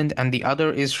England and the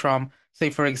other is from, say,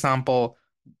 for example,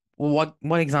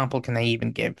 what example can I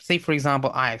even give? Say, for example,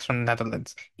 Ajax from the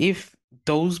Netherlands. If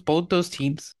both those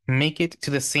teams make it to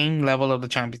the same level of the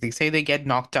Champions League, say they get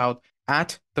knocked out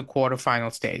at the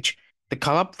quarterfinal stage, the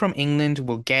club from England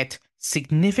will get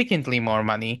significantly more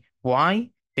money.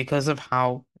 Why? Because of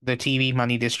how the TV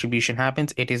money distribution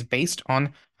happens. It is based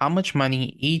on how much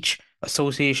money each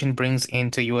association brings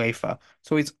into UEFA.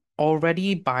 So it's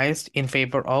already biased in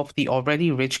favor of the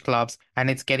already rich clubs, and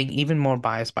it's getting even more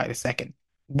biased by the second.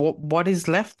 What is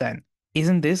left then?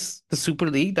 Isn't this the Super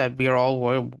League that we are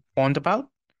all warned about?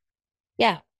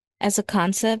 Yeah, as a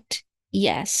concept,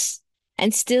 yes.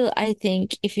 And still, I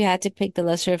think if you had to pick the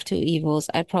lesser of two evils,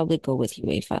 I'd probably go with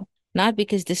UEFA. Not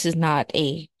because this is not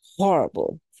a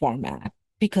horrible format,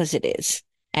 because it is.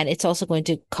 And it's also going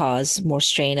to cause more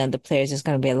strain on the players. It's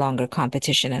going to be a longer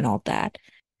competition and all that.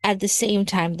 At the same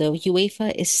time, though,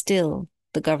 UEFA is still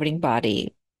the governing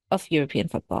body of European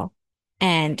football.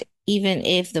 And even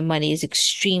if the money is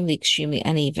extremely, extremely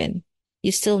uneven,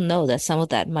 you still know that some of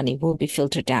that money will be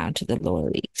filtered down to the lower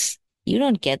leagues. You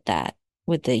don't get that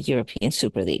with the European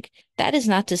Super League. That is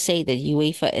not to say that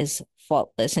UEFA is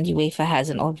faultless and UEFA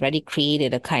hasn't already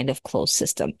created a kind of closed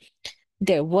system.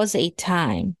 There was a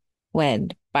time when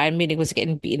Bayern Munich was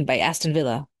getting beaten by Aston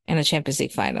Villa in a Champions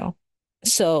League final.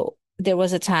 So there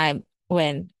was a time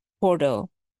when Porto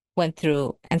went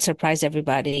through and surprised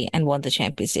everybody and won the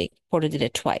Champions League. Porto did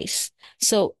it twice.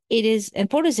 So it is, and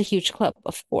Porto is a huge club,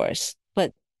 of course,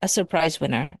 but a surprise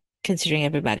winner considering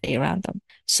everybody around them.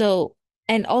 So,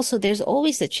 and also there's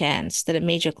always the chance that a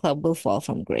major club will fall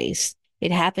from grace.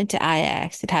 It happened to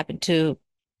Ajax. It happened to,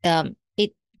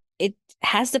 it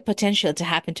has the potential to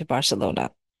happen to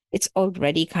Barcelona. It's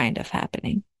already kind of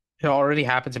happening. It already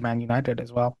happened to Man United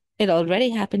as well. It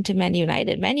already happened to Man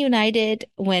United. Man United,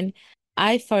 when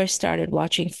I first started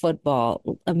watching football,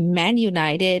 Man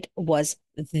United was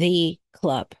the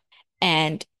club.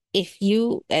 And if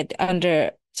you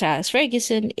under Charles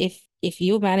Ferguson, if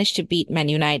you managed to beat Man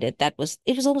United, it was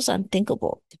almost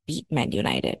unthinkable to beat Man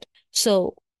United.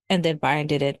 So and then Bayern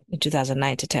did it in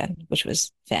 2009 to 10, which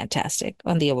was fantastic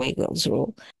on the away goals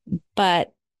rule.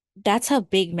 But that's how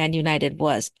big Man United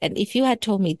was. And if you had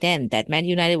told me then that Man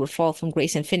United would fall from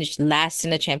grace and finish last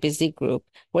in the Champions League group,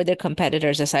 where their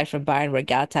competitors aside from Bayern were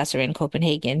Galatasaray and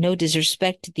Copenhagen, no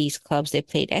disrespect to these clubs, they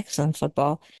played excellent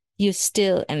football. You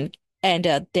still and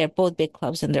they're both big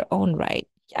clubs in their own right.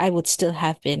 I would still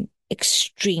have been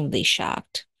extremely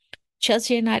shocked.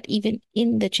 Chelsea are not even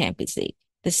in the Champions League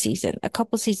this season. A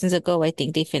couple seasons ago, I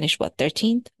think they finished what,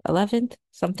 13th, 11th,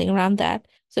 something around that.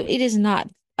 So it is not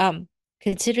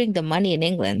considering the money in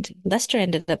England, Leicester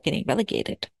ended up getting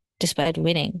relegated despite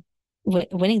winning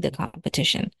the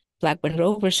competition. Blackburn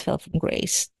Rovers fell from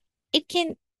grace. It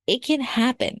can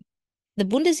happen. The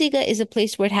Bundesliga is a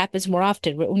place where it happens more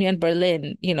often, where Union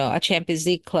Berlin, a Champions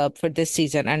League club for this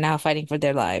season, are now fighting for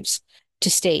their lives to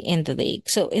stay in the league.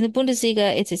 So in the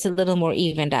Bundesliga, it's a little more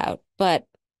evened out. But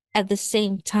at the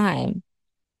same time,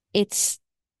 it's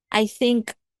I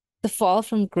think the fall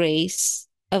from grace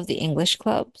of the English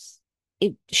clubs,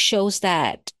 it shows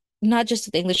that not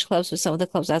just the English clubs, but some of the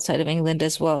clubs outside of England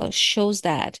as well, shows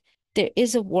that there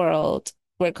is a world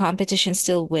where competition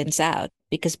still wins out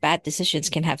because bad decisions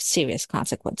can have serious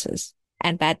consequences.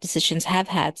 And bad decisions have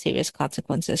had serious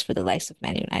consequences for the likes of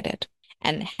Man United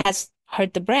and has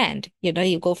hurt the brand.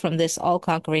 You go from this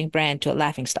all-conquering brand to a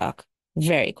laughingstock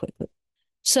very quickly.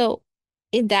 So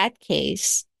in that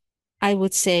case, I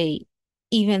would say,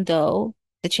 even though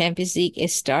the Champions League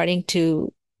is starting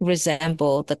to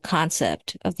resemble the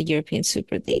concept of the European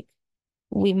Super League,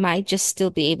 we might just still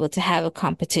be able to have a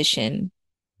competition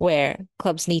where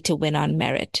clubs need to win on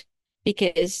merit.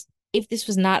 Because if this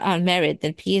was not on merit,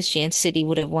 then PSG and City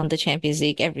would have won the Champions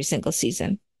League every single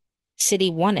season. City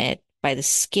won it by the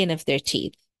skin of their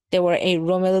teeth. They were a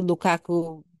Romelu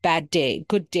Lukaku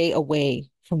good day away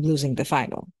from losing the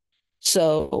final.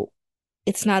 So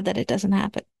it's not that it doesn't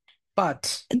happen.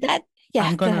 But That, yeah,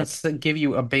 I'm go gonna ahead. give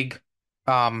you a big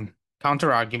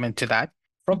counter argument to that.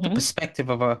 From the Hmm. perspective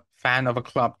of a fan of a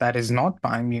club that is not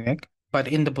Bayern Munich, but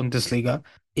in the Bundesliga,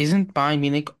 isn't Bayern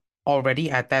Munich already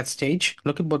at that stage?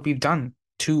 Look at what we've done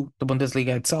to the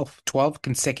Bundesliga itself. 12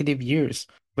 consecutive years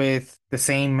with the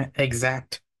same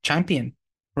exact champion,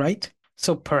 right?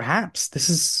 So perhaps this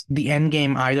is the end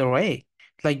game either way.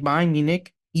 Like Bayern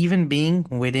Munich, even being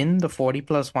within the 40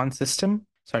 plus 1 system.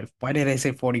 Sorry, why did I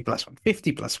say 40 plus 1?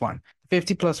 50 plus 1.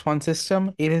 50 plus 1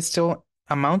 system, it is still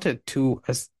amounted to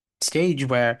a stage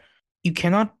where you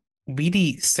cannot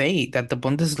really say that the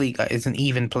Bundesliga is an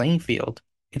even playing field.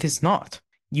 It is not.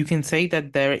 You can say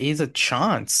that there is a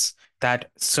chance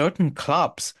that certain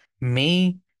clubs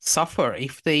may suffer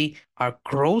if they are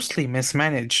grossly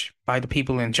mismanaged by the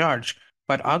people in charge.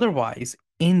 But otherwise,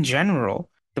 in general,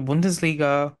 the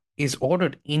Bundesliga is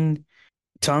ordered in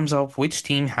terms of which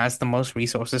team has the most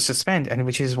resources to spend, and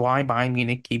which is why Bayern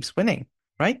Munich keeps winning,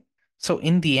 right? So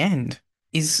in the end,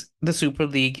 is the Super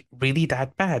League really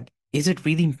that bad? Is it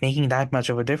really making that much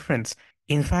of a difference?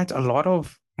 In fact, a lot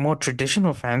of more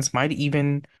traditional fans might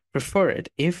even prefer it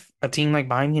if a team like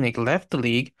Bayern Munich left the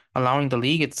league, allowing the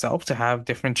league itself to have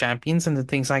different champions and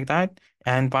things like that.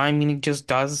 And Bayern Munich just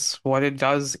does what it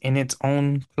does in its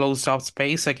own closed off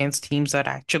space against teams that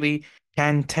actually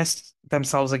can test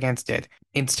themselves against it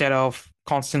instead of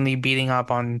constantly beating up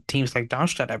on teams like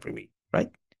Darmstadt every week, right?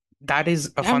 That is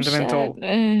a Darmstadt, fundamental,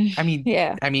 I mean,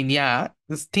 yeah. yeah,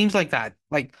 there's teams like that.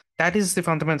 Like that is the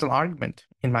fundamental argument,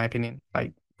 in my opinion.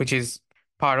 Like, which is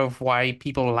part of why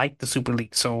people like the Super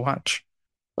League so much.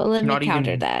 Well, let me Not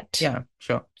counter even, that. yeah,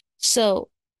 sure. So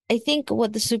I think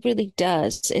what the Super League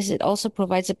does is it also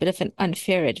provides a bit of an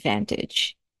unfair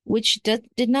advantage, which did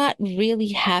not really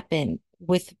happen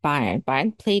with Bayern.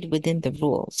 Bayern played within the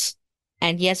rules.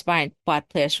 And yes, Bayern bought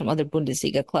players from other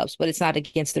Bundesliga clubs, but it's not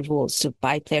against the rules to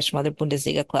buy players from other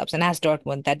Bundesliga clubs. And as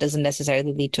Dortmund, that doesn't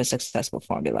necessarily lead to a successful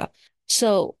formula.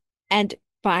 So, and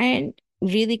Bayern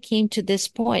really came to this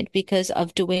point because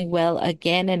of doing well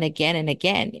again and again and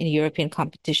again in European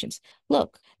competitions.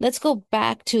 Look, let's go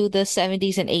back to the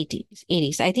 70s and 80s.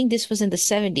 80s. I think this was in the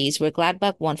 70s where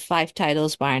Gladbach won 5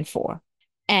 titles, Bayern four.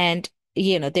 And,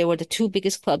 they were the two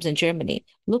biggest clubs in Germany.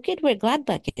 Look at where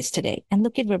Gladbach is today, and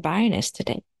look at where Bayern is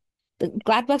today.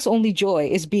 Gladbach's only joy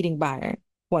is beating Bayern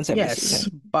once every Yes,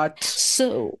 season. but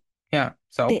So yeah,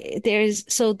 so there's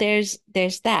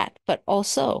that, but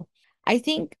also I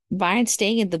think Bayern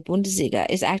staying in the Bundesliga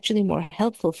is actually more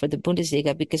helpful for the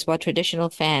Bundesliga because while traditional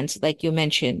fans, like you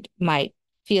mentioned, might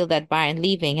feel that Bayern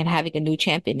leaving and having a new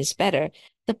champion is better,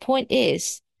 the point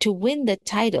is to win the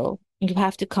title, you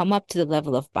have to come up to the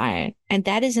level of Bayern, and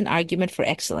that is an argument for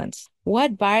excellence.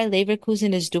 What Bayer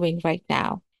Leverkusen is doing right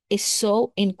now is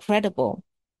so incredible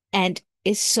and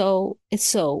is so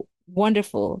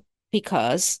wonderful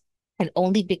because and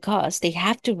only because they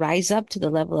have to rise up to the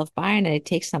level of Bayern and it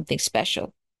takes something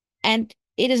special. And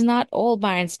it is not all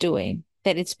Bayern's doing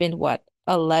that it's been what,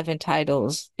 11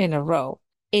 titles in a row.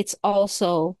 It's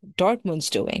also Dortmund's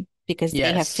doing because they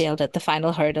have yes. failed at the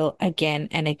final hurdle again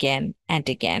and again and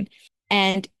again.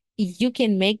 And you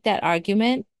can make that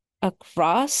argument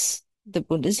across the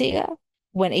Bundesliga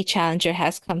when a challenger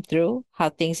has come through, how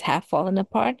things have fallen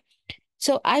apart.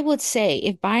 So I would say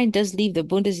if Bayern does leave the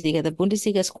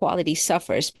Bundesliga's quality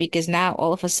suffers because now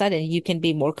all of a sudden you can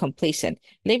be more complacent.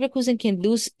 Leverkusen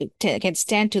can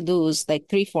stand to lose like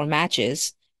 3, 4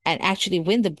 matches and actually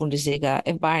win the Bundesliga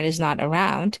if Bayern is not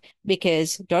around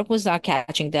because Dortmund's not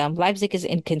catching them, Leipzig is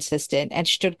inconsistent, and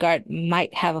Stuttgart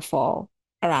might have a fall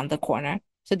around the corner.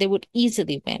 So they would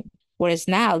easily win. Whereas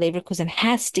now Leverkusen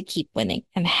has to keep winning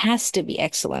and has to be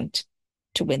excellent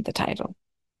to win the title.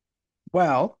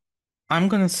 Well, I'm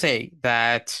gonna say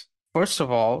that first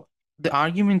of all, the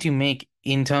argument you make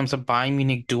in terms of Bayern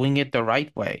Munich doing it the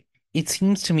right way, it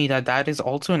seems to me that that is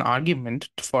also an argument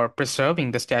for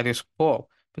preserving the status quo.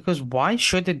 Because why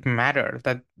should it matter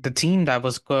that the team that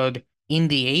was good in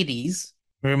the 80s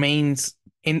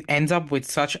ends up with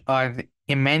such an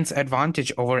immense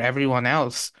advantage over everyone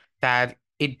else that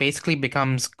it basically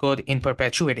becomes good in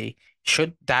perpetuity?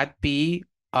 Should that be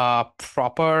a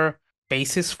proper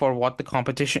basis for what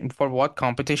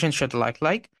competition should look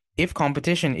like? If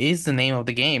competition is the name of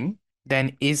the game,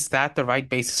 then is that the right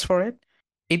basis for it?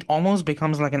 It almost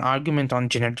becomes like an argument on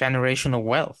generational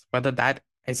wealth, whether that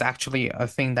is actually a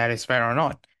thing that is fair or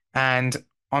not. And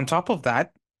on top of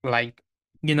that, like,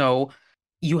 you know,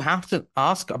 you have to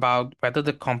ask about whether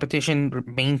the competition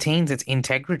maintains its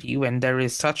integrity when there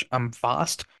is such a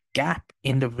vast gap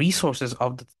in the resources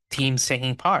of the teams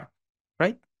taking part,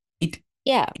 right? It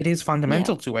Yeah, it is yeah.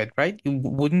 fundamental to it, right?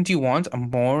 Wouldn't you want a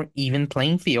more even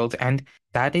playing field? And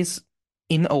that is,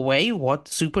 in a way, what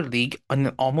Super League, in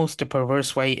almost a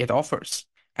perverse way, it offers.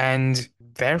 And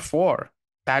therefore,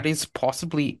 that is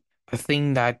possibly a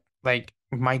thing that, like,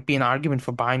 might be an argument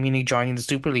for Bayern Munich joining the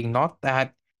Super League. Not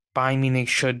that Bayern Munich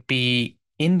should be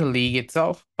in the league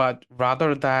itself, but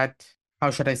rather that, how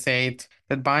should I say it,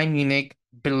 that Bayern Munich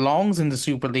belongs in the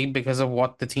Super League because of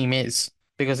what the team is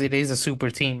because it is a super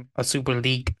team, a super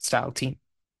league style team.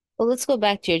 Well, let's go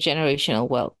back to your generational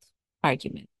wealth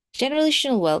argument.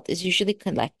 Generational wealth is usually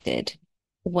collected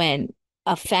when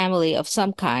a family of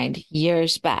some kind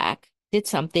years back did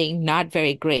something not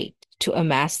very great to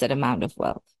amass that amount of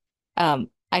wealth.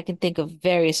 I can think of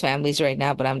various families right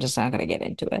now, but I'm just not going to get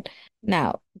into it.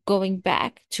 Now, going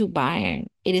back to Bayern,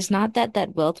 it is not that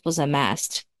that wealth was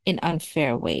amassed in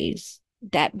unfair ways.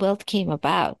 That wealth came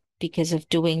about because of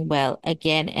doing well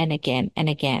again and again and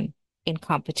again in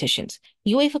competitions.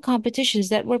 UEFA competitions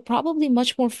that were probably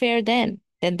much more fair then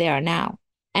than they are now.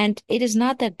 And it is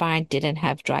not that Bayern didn't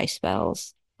have dry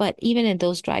spells, but even in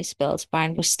those dry spells,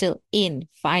 Bayern was still in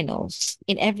finals.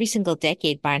 In every single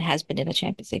decade, Bayern has been in a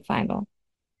Champions League final.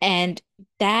 And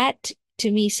that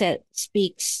to me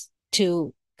speaks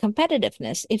to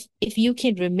competitiveness. If you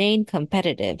can remain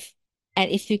competitive and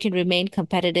if you can remain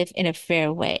competitive in a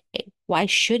fair way, why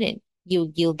shouldn't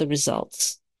you yield the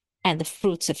results and the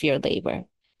fruits of your labor?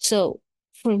 So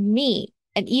for me,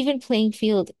 an even playing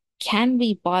field can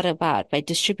be brought about by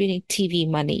distributing TV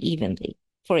money evenly,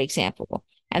 for example.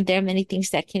 And there are many things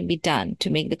that can be done to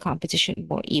make the competition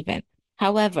more even.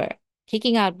 However,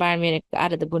 kicking out Bayern Munich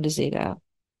out of the Bundesliga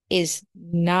is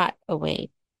not a way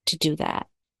to do that.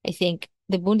 I think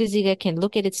the Bundesliga can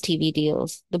look at its TV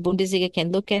deals. The Bundesliga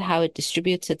can look at how it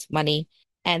distributes its money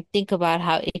and think about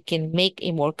how it can make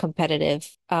a more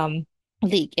competitive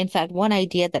league. In fact, one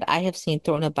idea that I have seen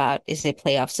thrown about is a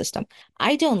playoff system.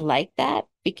 I don't like that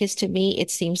because to me, it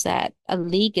seems that a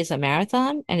league is a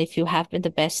marathon. And if you have been the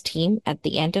best team at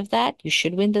the end of that, you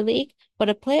should win the league. But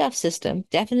a playoff system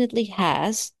definitely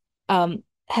has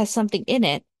something in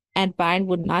it, and Bayern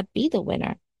would not be the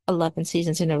winner 11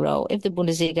 seasons in a row if the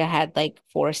Bundesliga had like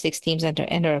 4 or 6 teams enter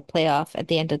a playoff at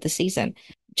the end of the season.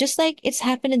 Just like it's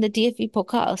happened in the DFB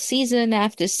Pokal, season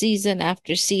after season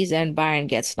after season, Bayern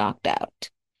gets knocked out.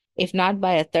 If not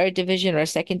by a third division or a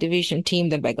second division team,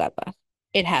 then by Gladbach.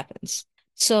 It happens.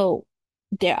 So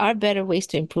there are better ways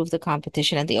to improve the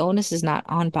competition, and the onus is not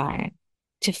on Bayern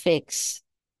to fix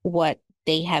what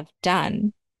they have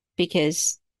done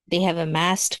because they have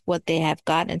amassed what they have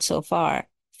gotten so far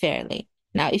fairly.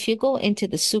 Now, if you go into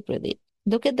the Super League,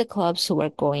 look at the clubs who are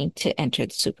going to enter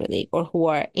the Super League or who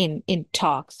are in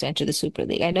talks to enter the Super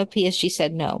League. I know PSG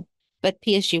said no, but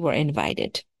PSG were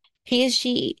invited.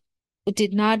 PSG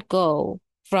did not go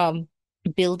from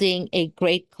building a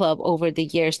great club over the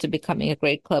years to becoming a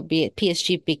great club.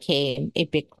 PSG became a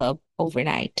big club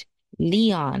overnight.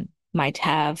 Lyon might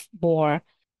have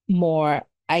more,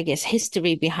 I guess,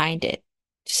 history behind it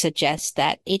to suggest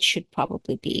that it should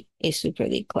probably be a Super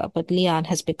League club. But Lyon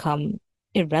has become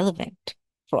irrelevant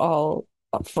for all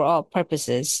for all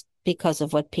purposes because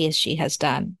of what PSG has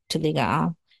done to Liga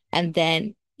 1. And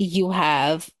then you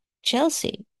have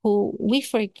Chelsea, who we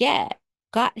forget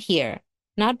got here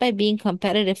not by being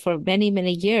competitive for many,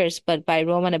 many years, but by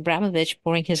Roman Abramovich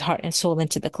pouring his heart and soul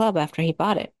into the club after he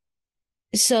bought it.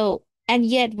 So, and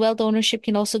yet wealth ownership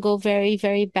can also go very,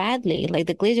 very badly. Like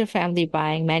the Glazer family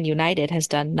buying Man United has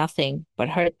done nothing but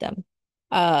hurt them.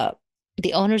 Uh,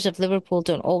 the owners of Liverpool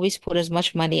don't always put as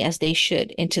much money as they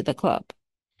should into the club.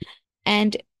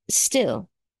 And still,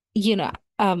 you know,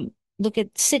 look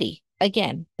at City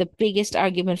again, the biggest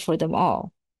argument for them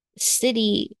all.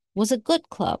 City was a good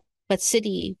club, but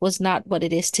City was not what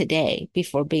it is today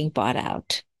before being bought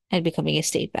out and becoming a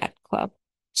state-backed club.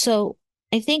 So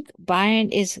I think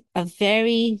Bayern is a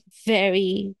very,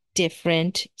 very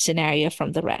different scenario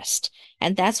from the rest.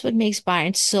 And that's what makes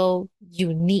Bayern so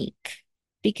unique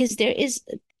because there is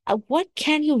what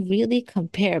can you really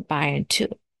compare Bayern to?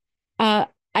 Uh,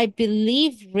 I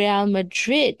believe Real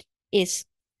Madrid is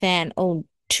fan owned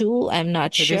too. I'm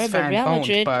not It sure, is but fan Real owned,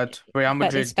 Madrid, but Real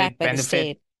but it's Madrid backed did by the benefit.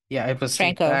 state, Yeah, it was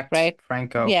state Franco, backed. right?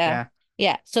 Franco. Yeah. Yeah.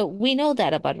 Yeah. So we know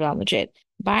that about Real Madrid.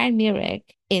 Bayern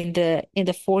Munich in the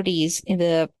 40s,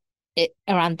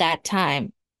 around that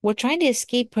time, were trying to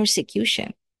escape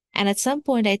persecution. And at some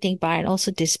point, I think Bayern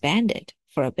also disbanded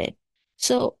for a bit.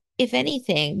 So if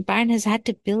anything, Bayern has had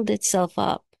to build itself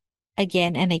up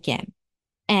again and again.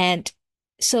 And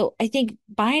so I think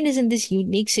Bayern is in this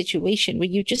unique situation where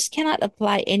you just cannot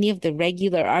apply any of the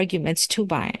regular arguments to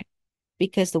Bayern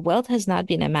because the wealth has not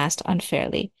been amassed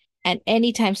unfairly. And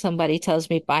anytime somebody tells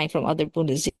me buying from other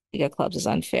Bundesliga clubs is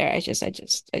unfair, I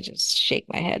just shake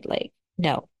my head like,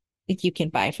 no, you can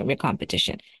buy from your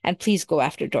competition. And please go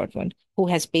after Dortmund, who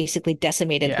has basically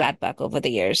decimated Yeah. Gladbach over the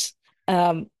years.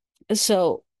 Um,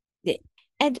 so,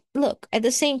 and look, at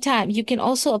the same time, you can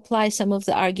also apply some of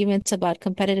the arguments about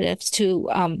competitiveness to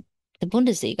the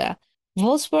Bundesliga.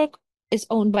 Wolfsburg is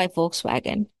owned by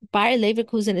Volkswagen. Bayer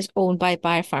Leverkusen is owned by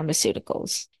Bayer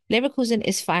Pharmaceuticals. Leverkusen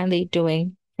is finally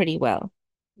doing pretty well.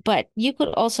 But you could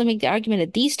also make the argument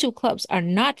that these two clubs are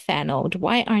not fan owned.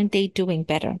 Why aren't they doing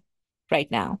better right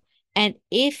now? And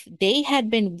if they had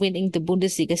been winning the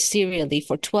Bundesliga serially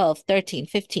for 12, 13,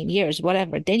 15 years,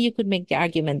 whatever, then you could make the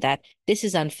argument that this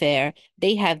is unfair.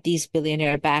 They have these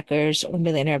billionaire backers or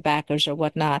millionaire backers or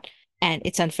whatnot, and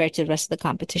it's unfair to the rest of the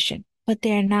competition. But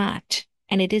they're not.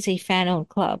 And it is a fan-owned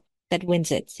club that wins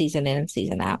it season in and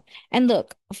season out. And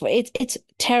look, it's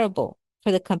terrible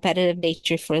for the competitive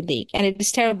nature for a league. And it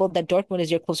is terrible that Dortmund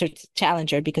is your closest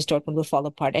challenger because Dortmund will fall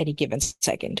apart any given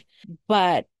second.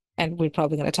 But and we're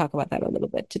probably going to talk about that a little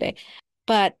bit today.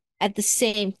 But at the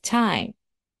same time,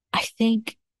 I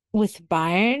think with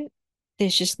Bayern,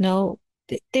 there's just no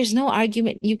there's no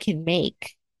argument you can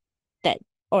make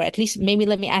or at least maybe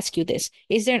let me ask you this.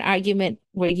 Is there an argument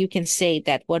where you can say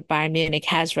that what Bayern Munich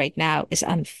has right now is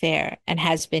unfair and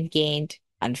has been gained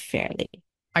unfairly?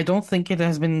 I don't think it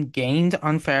has been gained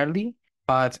unfairly,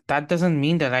 but that doesn't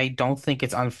mean that I don't think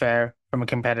it's unfair from a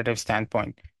competitive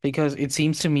standpoint. Because it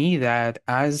seems to me that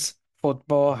as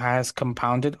football has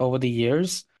compounded over the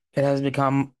years, it has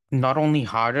become not only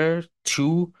harder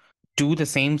to do the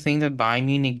same thing that Bayern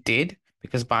Munich did,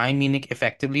 because Bayern Munich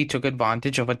effectively took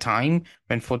advantage of a time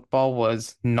when football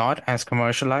was not as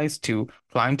commercialized to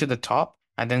climb to the top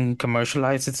and then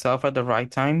commercialize itself at the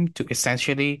right time to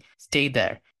essentially stay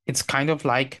there. It's kind of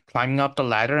like climbing up the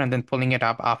ladder and then pulling it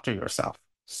up after yourself.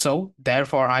 So,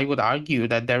 therefore, I would argue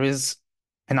that there is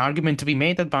an argument to be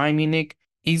made that Bayern Munich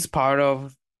is part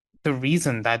of the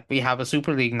reason that we have a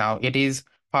Super League now. It is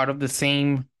part of the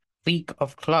same league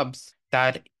of clubs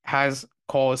that has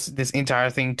caused this entire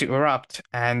thing to erupt.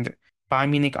 And Bayern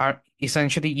Munich are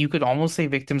essentially, you could almost say,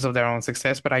 victims of their own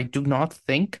success, but I do not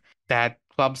think that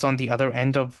clubs on the other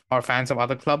end of, or fans of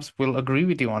other clubs, will agree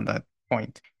with you on that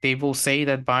point. They will say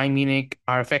that Bayern Munich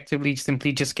are effectively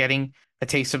simply just getting a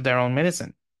taste of their own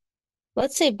medicine.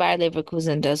 Let's say Bayer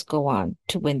Leverkusen does go on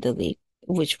to win the league,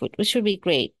 which would be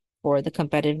great for the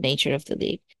competitive nature of the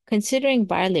league. Considering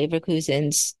Bayer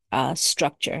Leverkusen's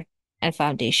structure and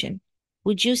foundation,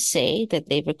 would you say that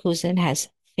Leverkusen has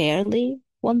fairly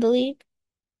won the league?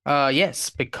 Yes,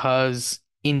 because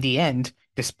in the end,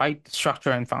 despite the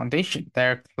structure and foundation,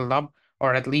 their club,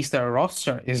 or at least their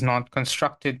roster, is not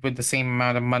constructed with the same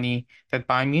amount of money that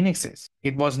Bayern Munich's is.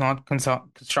 It was not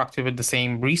constructed with the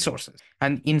same resources.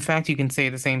 And in fact, you can say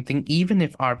the same thing even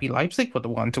if RB Leipzig were the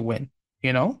one to win,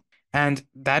 you know? And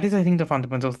that is, I think, the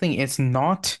fundamental thing. It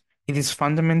is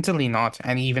fundamentally not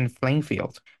an even playing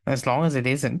field. As long as it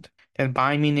isn't, then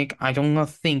Bayern Munich, I do not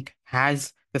think,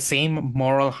 has the same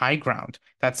moral high ground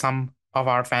that some of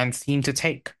our fans seem to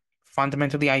take.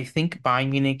 Fundamentally, I think Bayern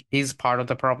Munich is part of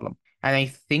the problem. And I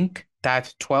think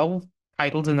that 12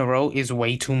 titles in a row is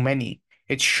way too many.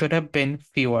 It should have been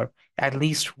fewer. At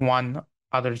least one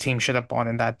other team should have won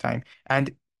in that time.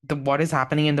 And what is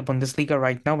happening in the Bundesliga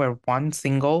right now, where one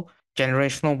single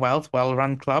generational wealth,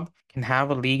 well-run club can have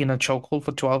a league in a chokehold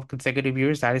for 12 consecutive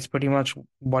years, that is pretty much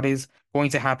what is going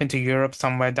to happen to Europe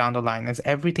somewhere down the line. As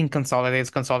everything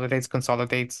consolidates,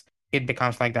 it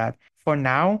becomes like that. For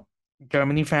now,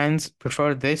 Germany fans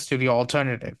prefer this to the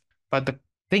alternative. But the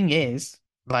thing is,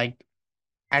 like,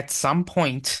 at some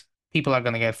point, people are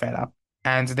going to get fed up.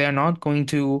 And they're not going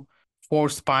to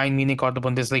force Bayern Munich or the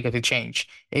Bundesliga to change.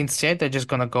 Instead, they're just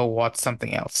going to go watch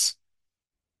something else.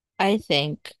 I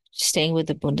think staying with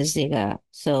the Bundesliga.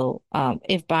 So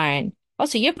if Bayern,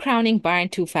 also you're crowning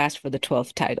Bayern too fast for the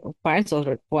 12th title. Bayern's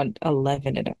already won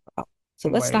 11 in a row. So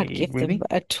let's not Wait, give them really?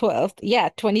 a 12th. Yeah,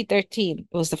 2013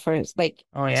 was the first. Like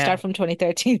Oh, start yeah. from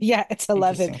 2013. Yeah, it's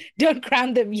 11. Interesting. Don't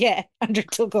crown them yet under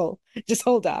Tuchel. Just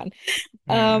hold on.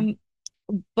 Hmm. Um,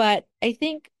 but I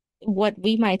think what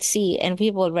we might see, and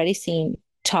we've already seen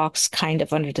talks kind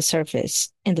of under the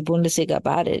surface in the Bundesliga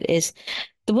about it, is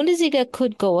the Bundesliga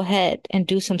could go ahead and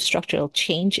do some structural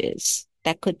changes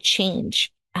that could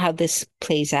change how this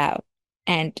plays out.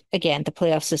 And again, the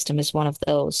playoff system is one of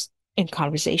those in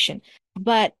conversation.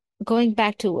 But going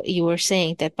back to what you were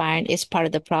saying, that Bayern is part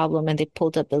of the problem and they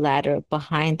pulled up the ladder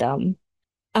behind them.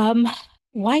 Um,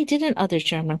 why didn't other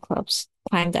German clubs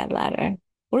climb that ladder?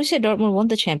 Borussia Dortmund won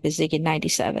the Champions League in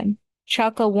 97.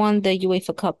 Schalke won the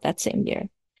UEFA Cup that same year.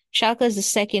 Schalke is the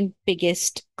second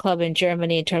biggest club in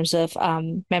Germany in terms of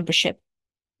membership.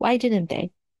 Why didn't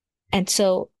they? And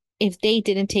so if they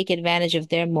didn't take advantage of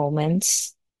their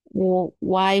moments, well,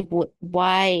 why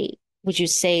would you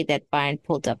say that Bayern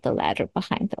pulled up the ladder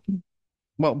behind them?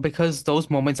 Well, because those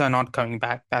moments are not coming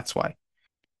back. That's why.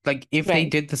 Like, if they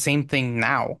Right. did the same thing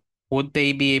now, would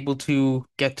they be able to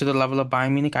get to the level of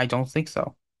Bayern Munich? I don't think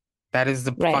so. That is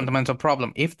the Right. fundamental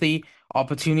problem. If the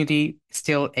opportunity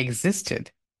still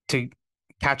existed to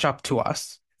catch up to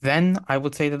us, then I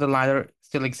would say that the ladder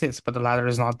still exists, but the ladder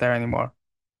is not there anymore.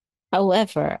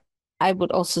 However, I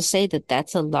would also say that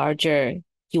that's a larger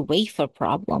UEFA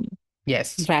problem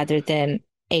Yes. rather than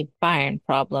a Bayern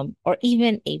problem or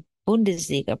even a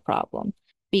Bundesliga problem.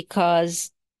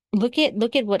 Because look at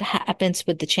what happens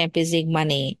with the Champions League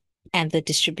money and the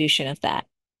distribution of that.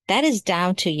 That is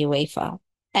down to UEFA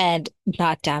and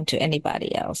not down to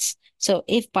anybody else. So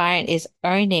if Bayern is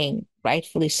earning,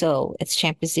 rightfully so, its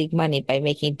Champions League money by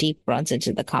making deep runs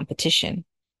into the competition,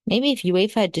 maybe if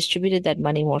UEFA had distributed that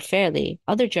money more fairly,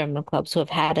 other German clubs who have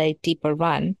had a deeper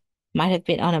run might have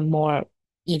been on a more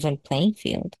even playing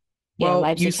field. Well, you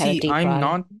Leipzig had a see, deep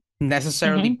run.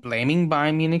 necessarily Hmm. blaming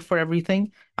Bayern Munich for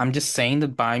everything. I'm just saying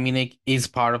that Bayern Munich is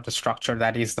part of the structure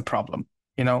that is the problem.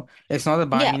 It's not that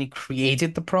Bayern Yeah. Munich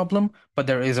created the problem, but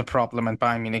there is a problem and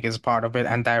Bayern Munich is part of it,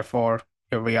 and therefore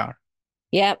here we are.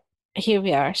 Yep. Here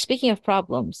we are. Speaking of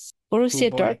problems, Oh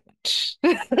Borussia boy.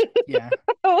 Dortmund. Yeah.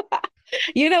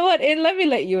 You know what? And let me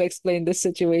let you explain this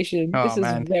situation. Oh This is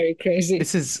man. very crazy.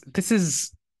 This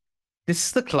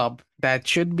is the club that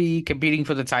should be competing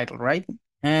for the title, right?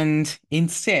 And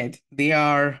instead,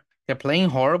 they're playing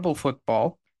horrible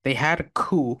football. They had a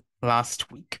coup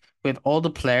last week with all the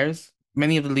players,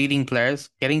 many of the leading players,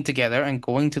 getting together and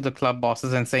going to the club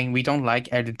bosses and saying, "We don't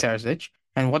like Edin Terzic."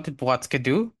 And what did Watzke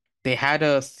do? They had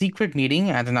a secret meeting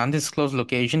at an undisclosed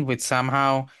location, which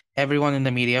somehow everyone in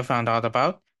the media found out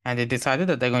about, and they decided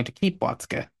that they're going to keep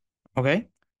Watzke. Okay?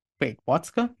 Wait,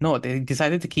 Watzke? No, they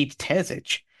decided to keep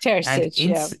Terzic. And Terzic, in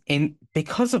yeah. in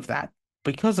because of that,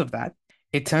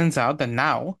 it turns out that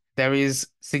now there is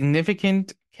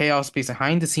significant chaos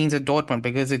behind the scenes at Dortmund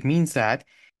because it means that,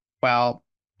 well,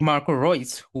 Marco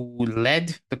Reus, who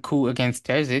led the coup against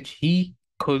Terzic, he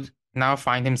could now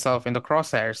find himself in the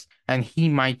crosshairs and he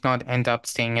might not end up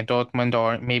staying at Dortmund,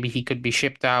 or maybe he could be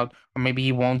shipped out, or maybe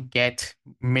he won't get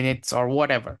minutes or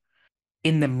whatever.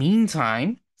 In the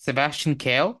meantime, Sebastian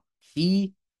Kehl,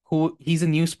 he's a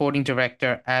new sporting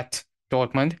director at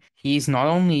Dortmund. He's not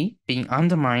only being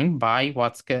undermined by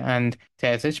Watzke and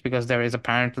Terzic because there is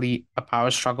apparently a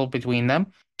power struggle between them.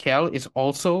 Kehl is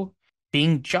also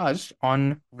being judged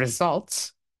on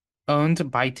results owned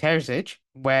by Terzic,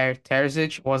 where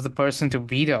Terzic was the person to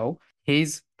veto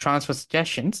his transfer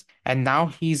suggestions, and now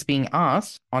he's being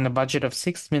asked on a budget of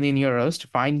 6 million euros to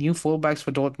find new fullbacks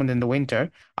for Dortmund in the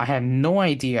winter. I have no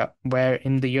idea where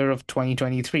in the year of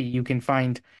 2023 you can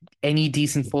find any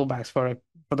decent fullbacks for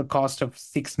the cost of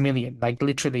 6 million. Like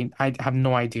literally, I have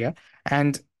no idea.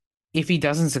 And if he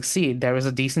doesn't succeed, there is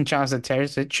a decent chance that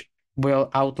Terzic will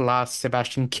outlast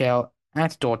Sebastian Kehl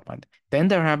at Dortmund. Then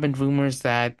there have been rumors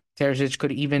that Terzic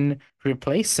could even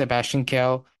replace Sebastian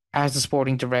Kehl as the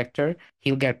sporting director.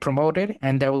 He'll get promoted,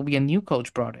 and there will be a new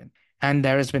coach brought in. And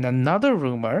there has been another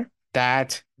rumor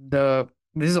that this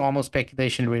is almost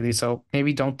speculation, really, so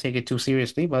maybe don't take it too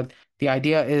seriously. But the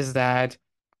idea is that,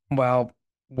 well,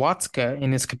 Watzke,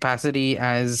 in his capacity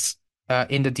as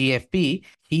in the DFB,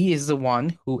 he is the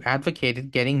one who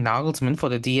advocated getting Nagelsmann for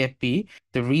the DFB.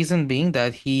 The reason being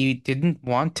that he didn't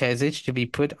want Terzic to be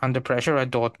put under pressure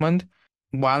at Dortmund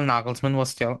while Nagelsmann was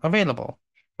still available,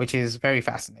 which is very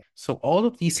fascinating. So all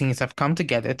of these things have come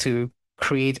together to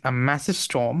create a massive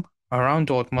storm around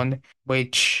Dortmund,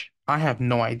 which I have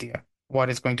no idea what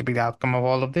is going to be the outcome of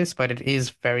all of this, but it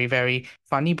is very, very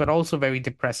funny, but also very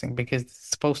depressing because it's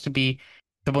supposed to be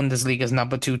the Bundesliga's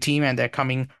number two team, and they're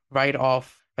coming right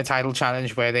off a title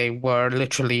challenge where they were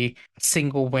literally a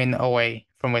single win away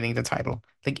from winning the title.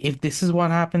 Like, if this is what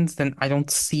happens, then I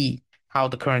don't see how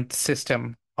the current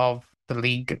system of the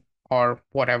league or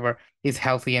whatever is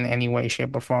healthy in any way,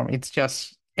 shape, or form. It's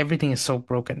just everything is so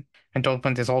broken, and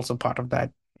Dortmund is also part of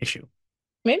that issue.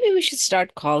 Maybe we should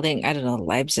start calling, I don't know,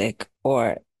 Leipzig,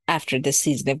 or after this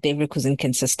season, if Leverkusen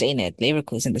can sustain it,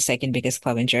 Leverkusen, the second biggest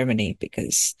club in Germany,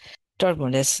 because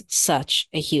Dortmund is such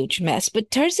a huge mess.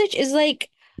 But Terzic is like,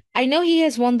 I know he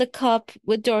has won the cup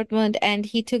with Dortmund and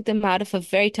he took them out of a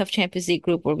very tough Champions League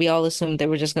group where we all assumed they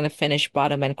were just going to finish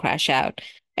bottom and crash out.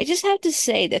 I just have to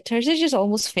say that Terzic is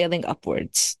almost failing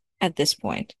upwards at this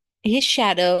point. His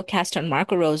shadow cast on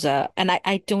Marco Rosa, and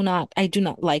I do not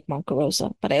like Marco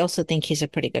Rosa, but I also think he's a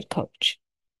pretty good coach.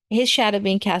 His shadow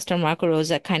being cast on Marco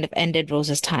Rosa kind of ended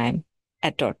Rosa's time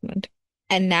at Dortmund.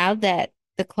 And now that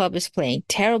the club is playing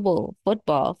terrible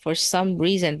football, for some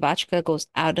reason, Bachka goes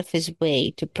out of his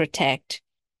way to protect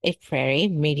a very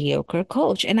mediocre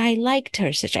coach. And I like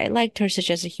Terzic. I like Terzic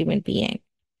as a human being.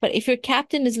 But if your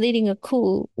captain is leading a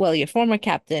coup, well, your former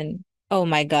captain, oh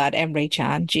my God, Emre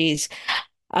Can, geez.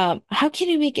 How can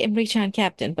you make Emre Can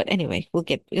captain? But anyway, we'll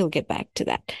get back to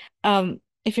that.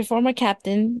 If your former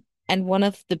captain and one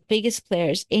of the biggest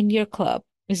players in your club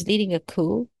is leading a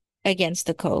coup against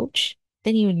the coach,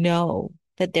 then you know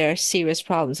that there are serious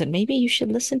problems, and maybe you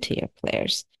should listen to your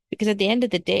players. Because at the end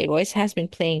of the day, Royce has been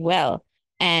playing well,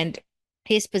 and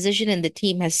his position in the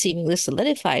team has seemingly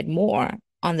solidified more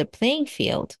on the playing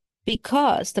field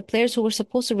because the players who were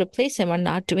supposed to replace him are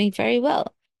not doing very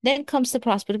well. Then comes the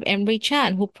prospect of Emre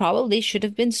Can, who probably should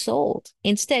have been sold.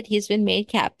 Instead, he's been made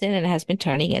captain and has been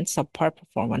turning in subpar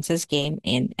performances game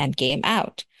in and game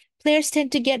out. Players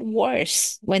tend to get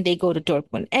worse when they go to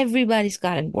Dortmund. Everybody's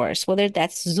gotten worse, whether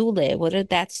that's Zule, whether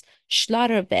that's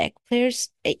Schlotterbeck. Players,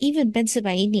 even Ben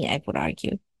Sebaini, I would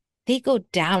argue, they go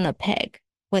down a peg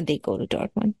when they go to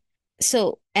Dortmund.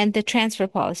 So, and the transfer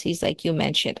policies, like you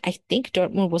mentioned, I think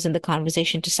Dortmund was in the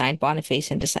conversation to sign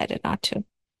Boniface and decided not to,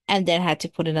 and then had to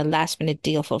put in a last minute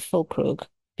deal for Füllkrug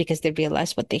because they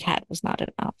realized what they had was not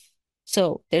enough.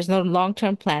 So there's no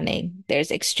long-term planning.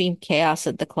 There's extreme chaos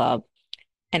at the club.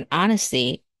 And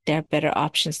honestly, there are better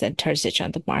options than Terzic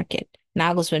on the market.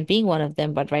 Nagelsmann being one of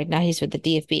them, but right now he's with the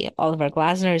DFB. Oliver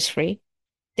Glasner is free.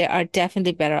 There are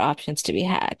definitely better options to be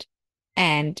had.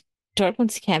 And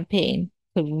Dortmund's campaign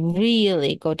could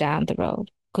really go down the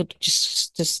road, could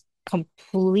just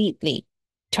completely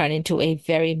turn into a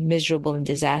very miserable and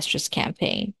disastrous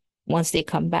campaign once they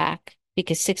come back,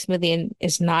 because 6 million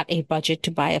is not a budget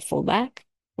to buy a fullback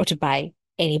or to buy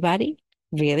anybody,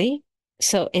 really.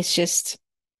 So it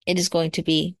is going to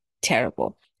be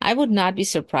terrible. I would not be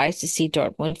surprised to see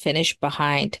Dortmund finish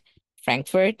behind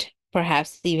Frankfurt,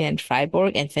 perhaps even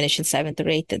Freiburg, and finish in seventh or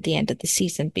eighth at the end of the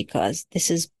season because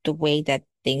this is the way that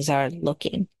things are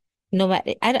looking. No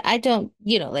matter, I don't,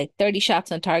 like 30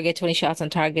 shots on target, 20 shots on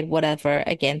target, whatever,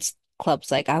 against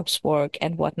clubs like Augsburg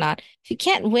and whatnot. If you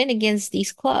can't win against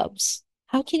these clubs,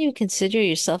 how can you consider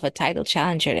yourself a title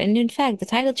challenger? And in fact, the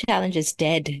title challenge is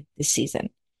dead this season.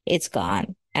 It's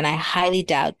gone. And I highly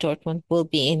doubt Dortmund will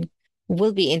be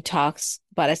in talks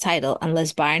about a title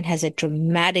unless Bayern has a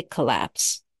dramatic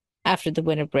collapse after the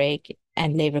winter break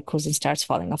and Leverkusen starts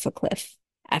falling off a cliff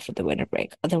after the winter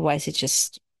break. Otherwise, it's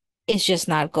just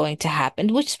not going to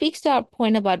happen, which speaks to our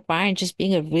point about Bayern just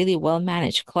being a really well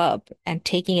managed club and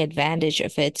taking advantage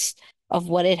of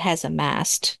what it has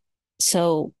amassed.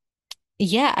 So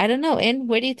yeah, I don't know. And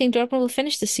where do you think Dortmund will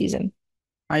finish the season?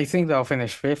 I think they'll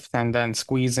finish fifth and then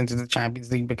squeeze into the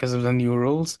Champions League because of the new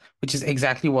rules, which is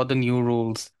exactly what the new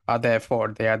rules are there for.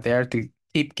 They are there to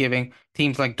keep giving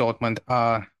teams like Dortmund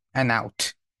an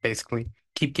out, basically.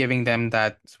 Keep giving them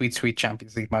that sweet, sweet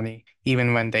Champions League money,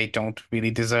 even when they don't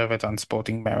really deserve it on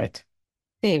sporting merit.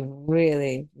 They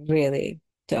really, really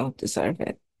don't deserve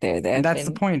it. And They've that's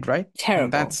the been point, right? And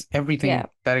terrible. that's Yeah. everything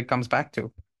that it comes back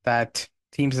to. That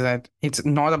teams that it's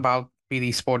not about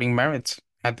really sporting merits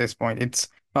at this point. It's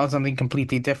about something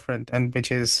completely different, and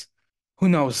which is who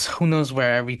knows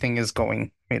where everything is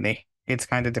going, really. It's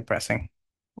kind of depressing.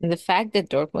 And the fact that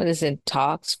Dortmund is in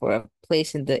talks for a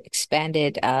place in the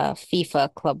expanded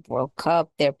FIFA Club World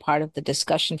Cup, they're part of the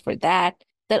discussion for that.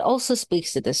 That also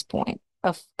speaks to this point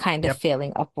of kind of Yep.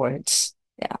 failing upwards.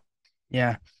 Yeah.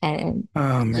 Yeah. And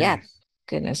Oh yeah, man.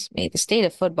 goodness me, the state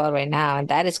of football right now, and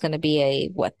that is going to be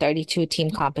a 32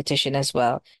 team competition as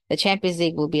well. The Champions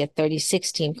League will be a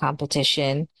 36 team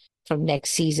competition from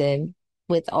next season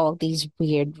with all these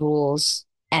weird rules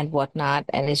and whatnot.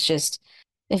 And it's just,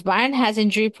 if Bayern has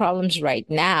injury problems right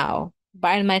now,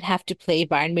 Bayern might have to play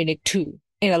Bayern Munich 2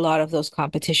 in a lot of those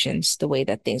competitions, the way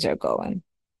that things are going.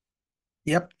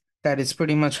 Yep, that is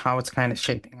pretty much how it's kind of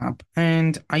shaping up.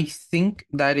 And I think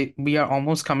that we are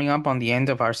almost coming up on the end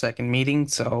of our second meeting.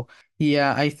 So,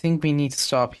 yeah, I think we need to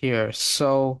stop here.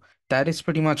 So, that is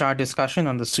pretty much our discussion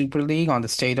on the Super League, on the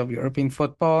state of European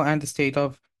football, and the state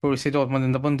of Borussia Dortmund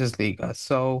in the Bundesliga.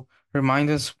 So, remind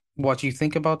us what you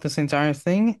think about this entire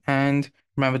thing, and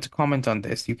remember to comment on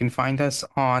this. You can find us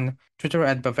on Twitter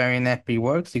at Bavarian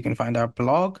FB You can find our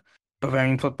blog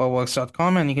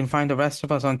BavarianFootballWorks.com, and you can find the rest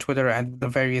of us on Twitter at the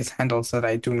various handles that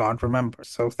I do not remember.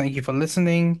 So thank you for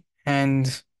listening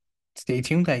and stay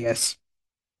tuned, I guess.